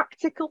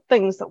practical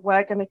things that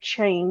we're going to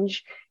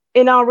change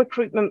in our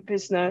recruitment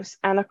business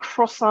and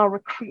across our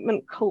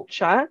recruitment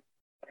culture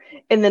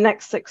in the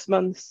next 6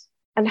 months?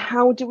 And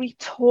how do we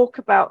talk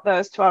about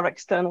those to our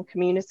external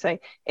community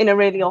in a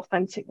really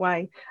authentic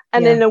way,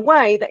 and in a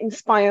way that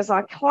inspires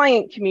our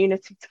client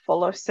community to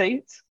follow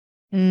suit?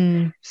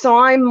 So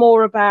I'm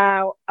more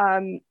about,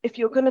 if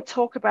you're going to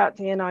talk about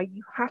D&I,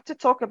 you have to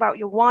talk about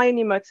your why and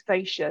your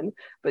motivation,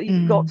 but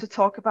you've got to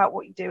talk about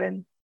what you're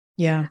doing.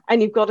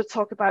 And you've got to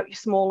talk about your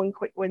small and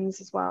quick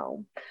wins as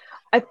well.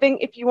 I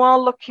think if you are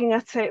looking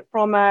at it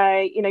from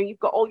you've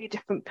got all your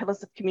different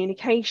pillars of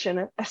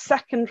communication, a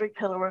secondary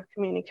pillar of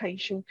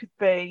communication could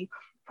be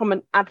from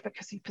an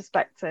advocacy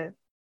perspective.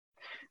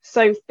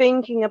 So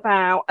thinking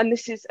about, and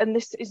this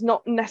is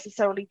not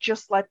necessarily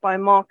just led by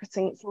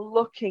marketing, it's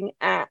looking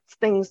at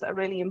things that are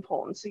really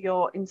important to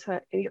your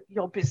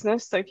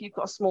business. So if you've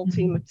got a small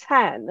team of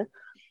 10,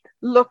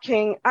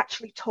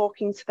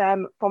 talking to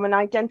them from an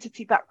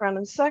identity, background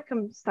and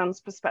circumstance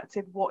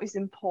perspective, what is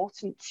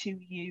important to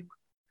you,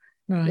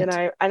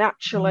 and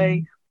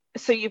actually,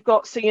 so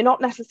you're not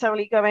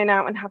necessarily going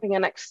out and having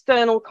an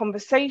external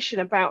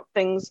conversation about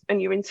things,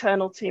 and your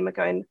internal team are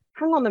going,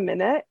 hang on a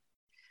minute,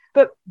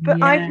 but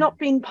I've not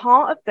been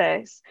part of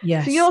this.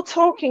 Yes. So you're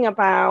talking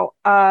about,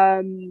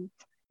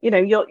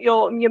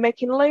 you're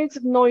making loads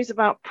of noise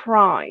about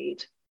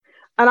pride.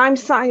 And I'm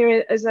sat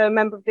here as a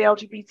member of the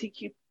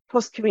LGBTQ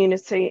plus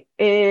community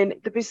in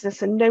the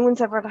business, and no one's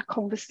ever had a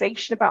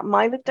conversation about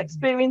my lived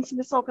experience in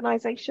this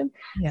organization.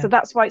 So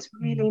that's why it's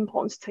really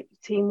important to take your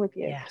team with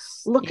you.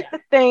 Look at the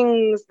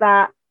things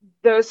that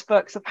those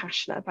folks are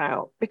passionate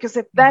about, because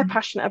if they're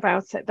passionate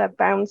about it, they're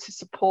bound to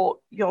support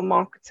your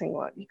marketing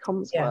work, your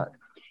comms work.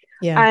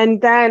 And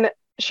then,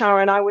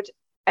 Sharon, I would,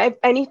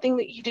 anything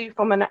that you do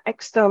from an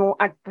external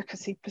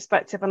advocacy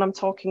perspective, and I'm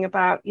talking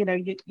about, your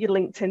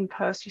LinkedIn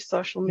posts, your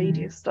social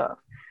media stuff,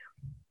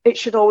 it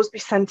should always be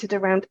centered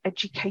around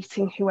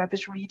educating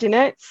whoever's reading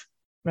it.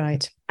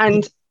 Right.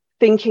 And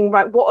thinking,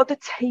 right, what are the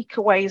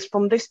takeaways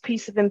from this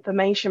piece of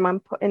information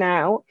I'm putting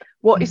out?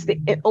 What is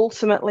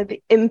ultimately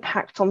the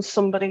impact on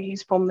somebody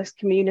who's from this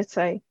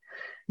community?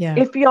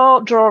 If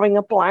you're drawing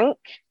a blank,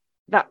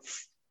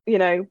 that's,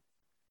 it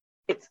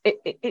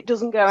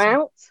doesn't go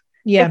out.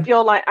 If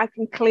you're like, I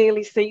can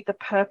clearly see the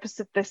purpose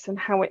of this and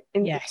how it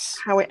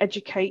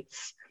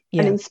educates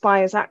and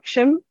inspires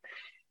action.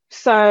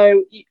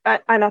 So,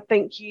 and I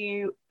think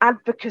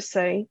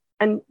advocacy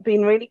and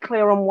being really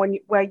clear on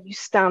where you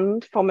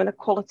stand from an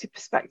equality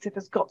perspective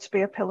has got to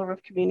be a pillar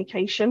of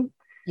communication.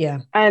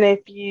 And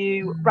if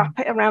you wrap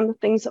it around the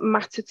things that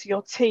matter to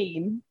your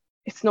team,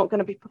 it's not going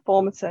to be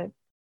performative.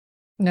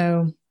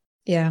 No.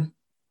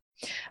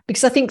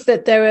 Because I think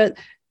that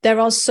there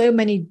are so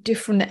many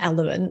different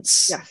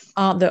elements,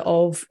 aren't there,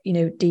 of,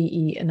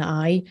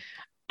 DE&I,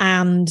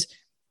 and,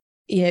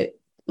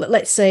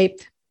 let's say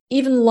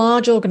even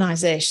large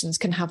organizations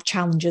can have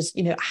challenges,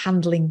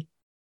 handling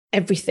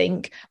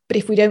everything. But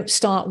if we don't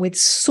start with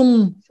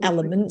some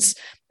elements,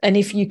 and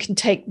if you can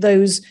take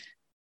those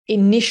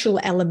initial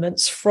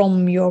elements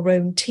from your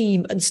own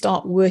team and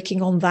start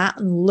working on that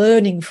and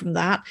learning from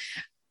that,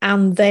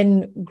 and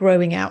then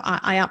growing out,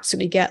 I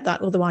absolutely get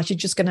that. Otherwise, you're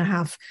just going to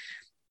have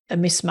a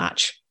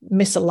mismatch,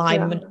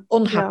 misalignment,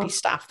 unhappy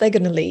staff. They're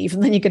going to leave,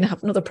 and then you're going to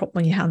have another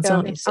problem on your hands,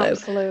 aren't you?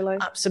 So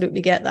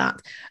absolutely get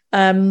that.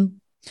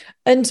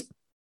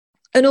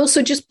 And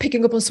also just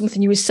picking up on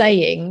something you were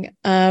saying.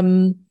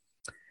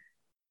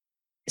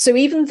 So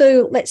even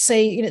though, let's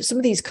say, some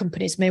of these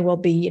companies may well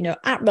be,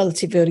 at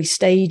relative early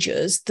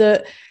stages,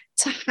 that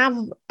to have,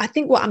 I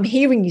think what I'm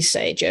hearing you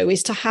say, Jo,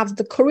 is to have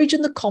the courage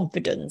and the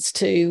confidence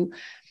to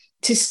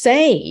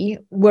say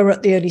we're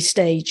at the early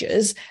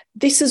stages,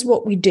 this is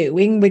what we're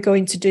doing. We're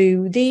going to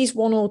do these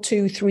 1 or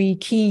 2, 3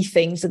 key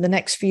things in the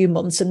next few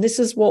months, and this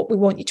is what we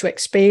want you to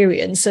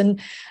experience, and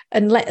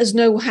let us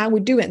know how we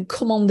do it, and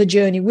come on the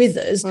journey with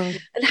us, and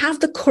have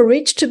the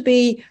courage to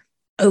be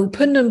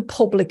open and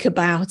public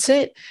about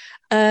it.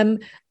 And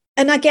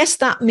I guess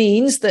that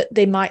means that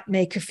they might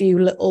make a few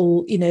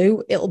little,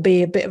 it'll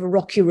be a bit of a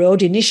rocky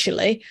road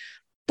initially,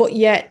 but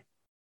yet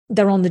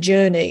they're on the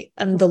journey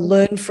and they'll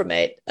learn from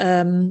it.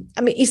 I mean,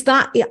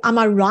 am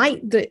I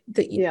right that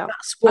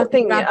that's what I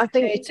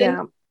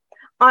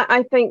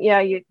think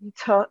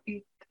you're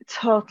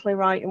totally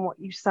right in what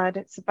you said.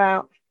 It's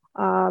about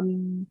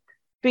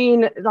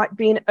being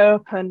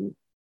open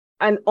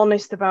and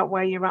honest about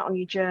where you're at on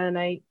your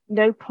journey.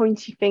 No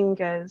pointy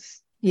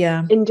fingers.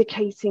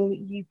 Indicating that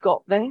you've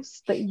got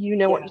this, that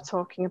what you're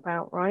talking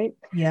about, right?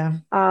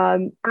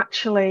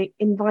 Actually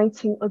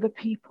inviting other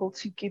people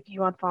to give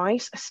you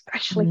advice,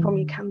 especially from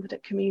your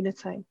candidate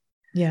community.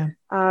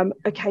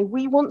 Okay,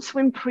 we want to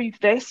improve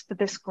this for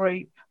this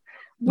group.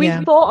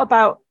 We've thought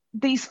about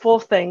these 4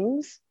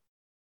 things.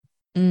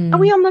 Are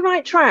we on the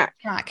right track?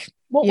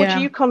 What would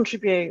you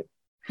contribute?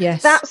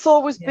 That's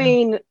always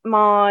been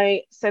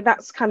so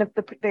that's kind of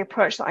the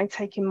approach that I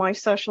take in my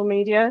social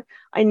media.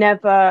 I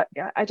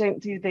don't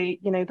do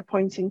the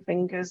pointing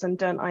fingers and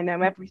don't I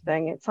know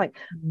everything. It's like,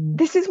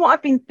 this is what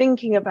I've been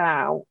thinking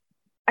about.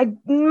 I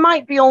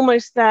might be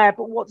almost there,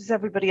 but what does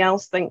everybody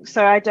else think?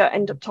 So I don't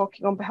end up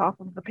talking on behalf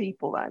of the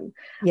people then.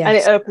 And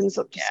it opens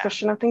up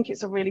discussion. I think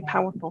it's a really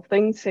powerful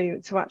thing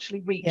to actually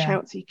reach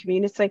out to your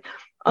community.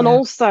 And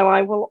also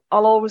I'll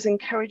always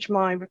encourage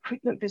my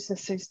recruitment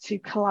businesses to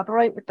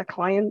collaborate with the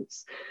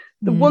clients.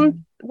 The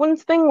one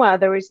thing where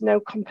there is no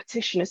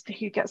competition as to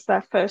who gets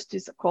there first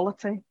is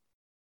equality.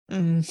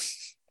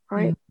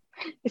 Right?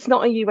 It's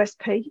not a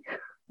USP.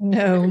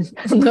 No.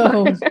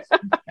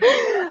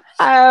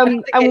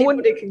 And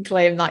anybody can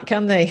claim that,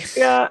 can they?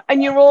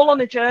 And you're all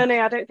on a journey.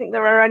 I don't think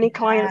there are any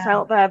clients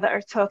out there that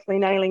are totally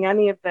nailing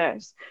any of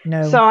this.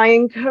 So I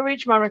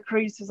encourage my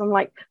recruiters. I'm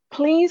like,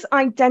 please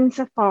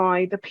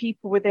identify the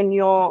people within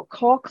your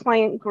core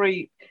client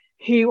group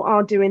who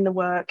are doing the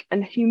work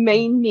and who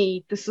may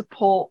need the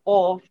support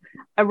of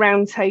a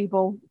round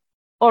table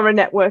or a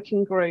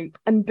networking group,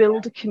 and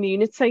build a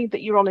community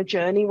that you're on a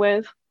journey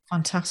with.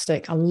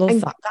 Fantastic. I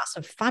love that. That's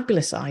a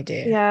fabulous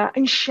idea.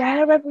 And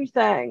share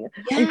everything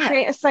and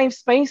create a safe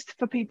space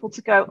for people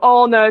to go,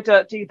 oh no,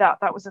 don't do that.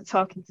 That was a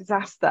total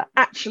disaster.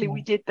 Actually,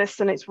 we did this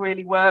and it's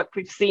really worked.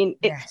 We've seen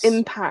its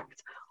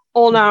impact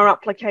on our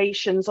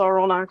applications or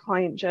on our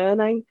client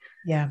journey.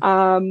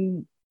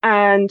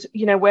 And,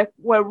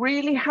 we're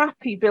really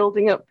happy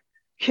building up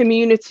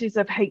communities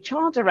of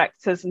HR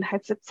directors and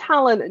heads of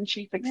talent and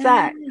chief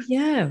execs.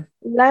 Yeah.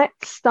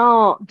 Let's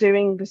start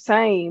doing the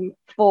same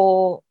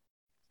for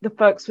the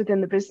folks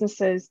within the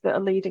businesses that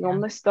are leading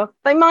on this stuff.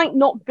 They might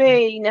not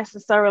be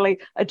necessarily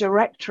a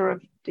director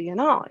of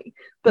D.E.I,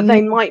 but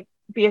they might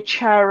be a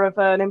chair of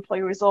an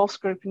employee resource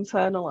group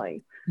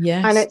internally.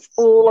 Yes. And it's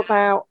all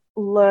about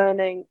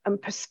learning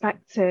and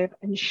perspective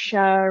and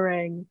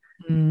sharing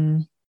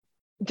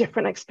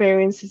different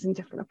experiences and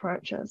different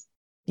approaches.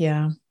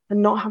 Yeah.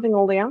 And not having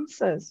all the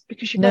answers,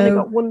 because you've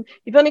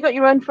only got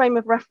your own frame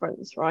of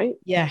reference, right?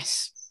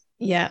 Yes.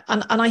 Yeah.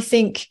 And I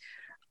think,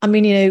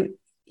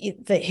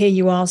 that here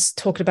you are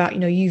talking about,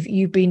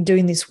 you've been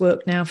doing this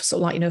work now for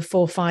sort of like,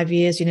 4 or 5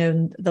 years,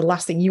 and the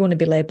last thing you want to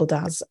be labeled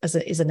as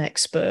is an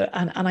expert.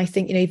 And I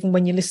think, even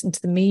when you listen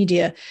to the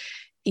media,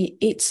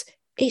 it's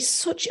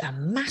such a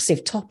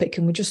massive topic,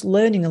 and we're just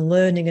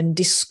learning and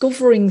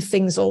discovering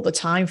things all the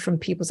time from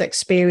people's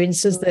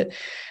experiences that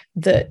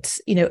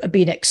are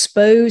being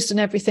exposed and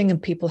everything,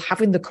 and people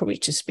having the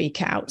courage to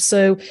speak out.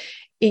 So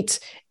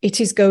it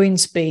is going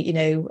to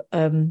be,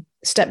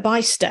 step by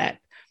step.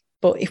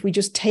 But if we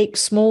just take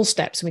small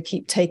steps and we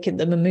keep taking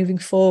them and moving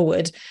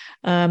forward,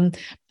 and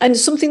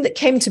something that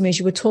came to me as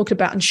you were talking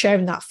about and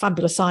sharing that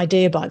fabulous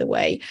idea, by the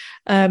way,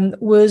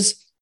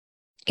 was,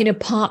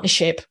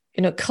 partnership,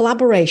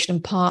 collaboration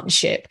and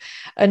partnership.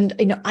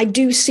 And, I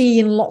do see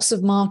in lots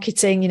of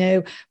marketing,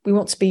 we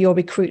want to be your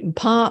recruiting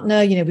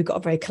partner. We've got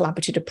a very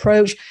collaborative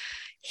approach.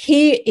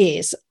 Here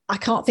is, I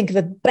can't think of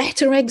a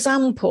better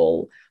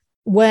example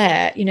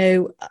where,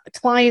 a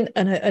client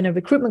and a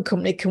recruitment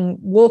company can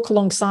walk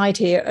alongside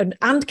here,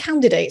 and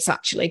candidates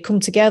actually come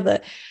together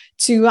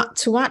to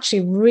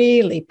actually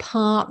really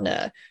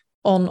partner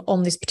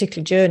on this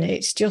particular journey.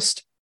 It's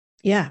just,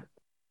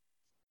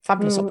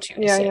 fabulous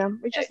opportunity. Yeah.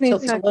 We just need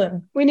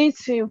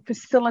to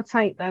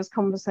facilitate those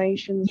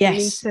conversations.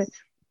 Yes.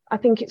 I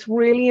think it's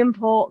really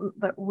important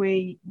that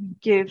we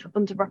give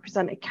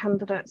underrepresented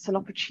candidates an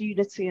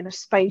opportunity and a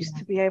space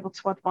to be able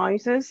to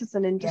advise us as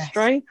an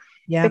industry. Yes.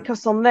 Yeah.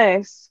 Because on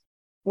this,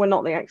 we're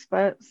not the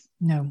experts.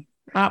 No,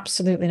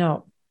 absolutely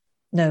not.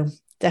 No,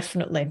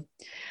 definitely.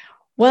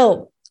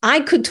 Well,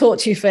 I could talk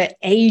to you for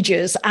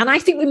ages, and I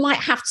think we might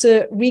have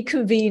to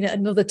reconvene at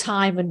another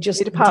time and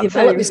just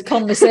develop this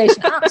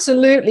conversation.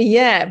 Absolutely,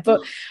 yeah.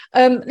 But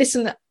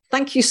listen,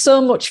 thank you so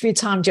much for your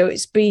time, Jo.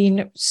 It's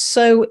been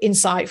so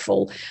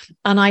insightful,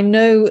 and I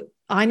know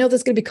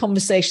there's going to be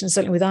conversations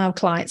certainly with our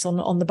clients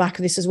on the back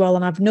of this as well.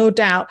 And I've no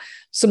doubt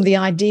some of the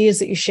ideas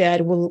that you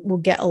shared will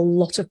get a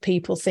lot of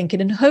people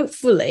thinking, and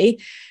hopefully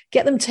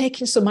get them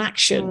taking some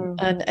action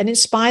and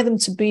inspire them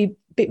to be a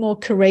bit more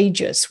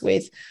courageous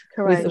with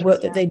the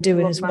work that they're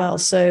doing as well.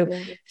 So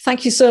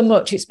thank you so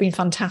much. It's been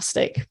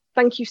fantastic.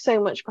 Thank you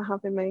so much for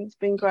having me. It's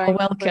been great. You're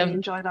welcome. I've really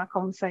enjoyed our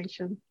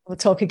conversation. We'll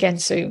talk again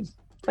soon.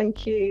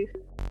 Thank you.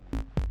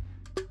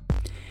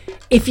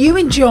 If you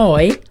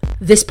enjoy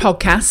this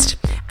podcast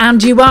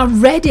and you are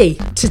ready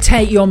to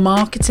take your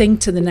marketing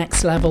to the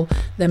next level,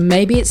 then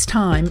maybe it's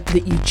time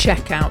that you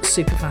check out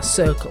Superfast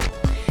Circle.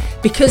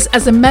 Because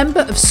as a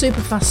member of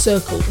Superfast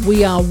Circle,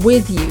 we are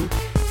with you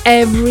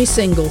every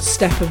single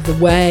step of the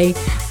way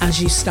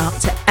as you start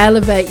to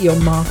elevate your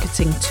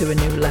marketing to a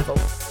new level.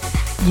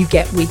 You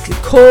get weekly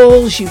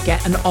calls, you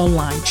get an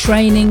online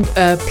training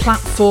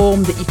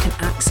platform that you can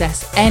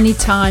access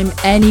anytime,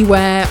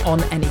 anywhere,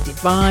 on any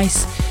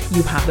device.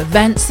 You have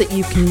events that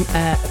you can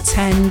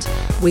attend.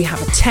 We have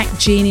a tech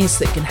genius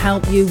that can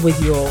help you with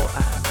your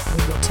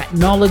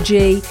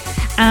technology.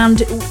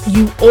 And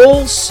you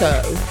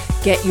also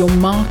get your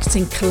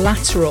marketing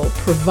collateral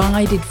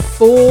provided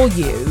for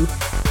you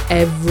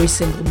every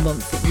single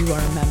month that you are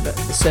a member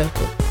of the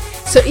circle.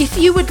 So if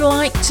you would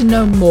like to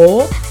know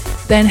more,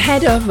 then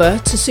head over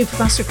to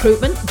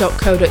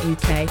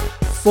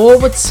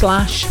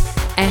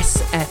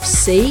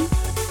superfastrecruitment.co.uk/SFC.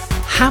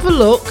 Have a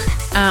look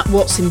at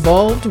what's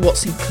involved,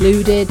 what's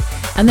included,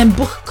 and then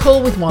book a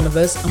call with one of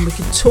us and we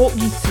can talk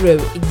you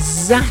through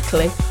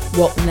exactly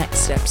what the next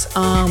steps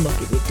are. We'll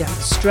give you a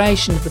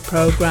demonstration of the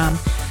programme,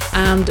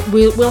 and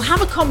we'll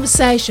have a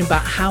conversation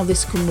about how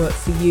this can work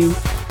for you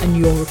and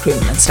your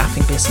recruitment and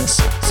staffing business.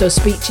 So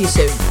speak to you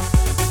soon.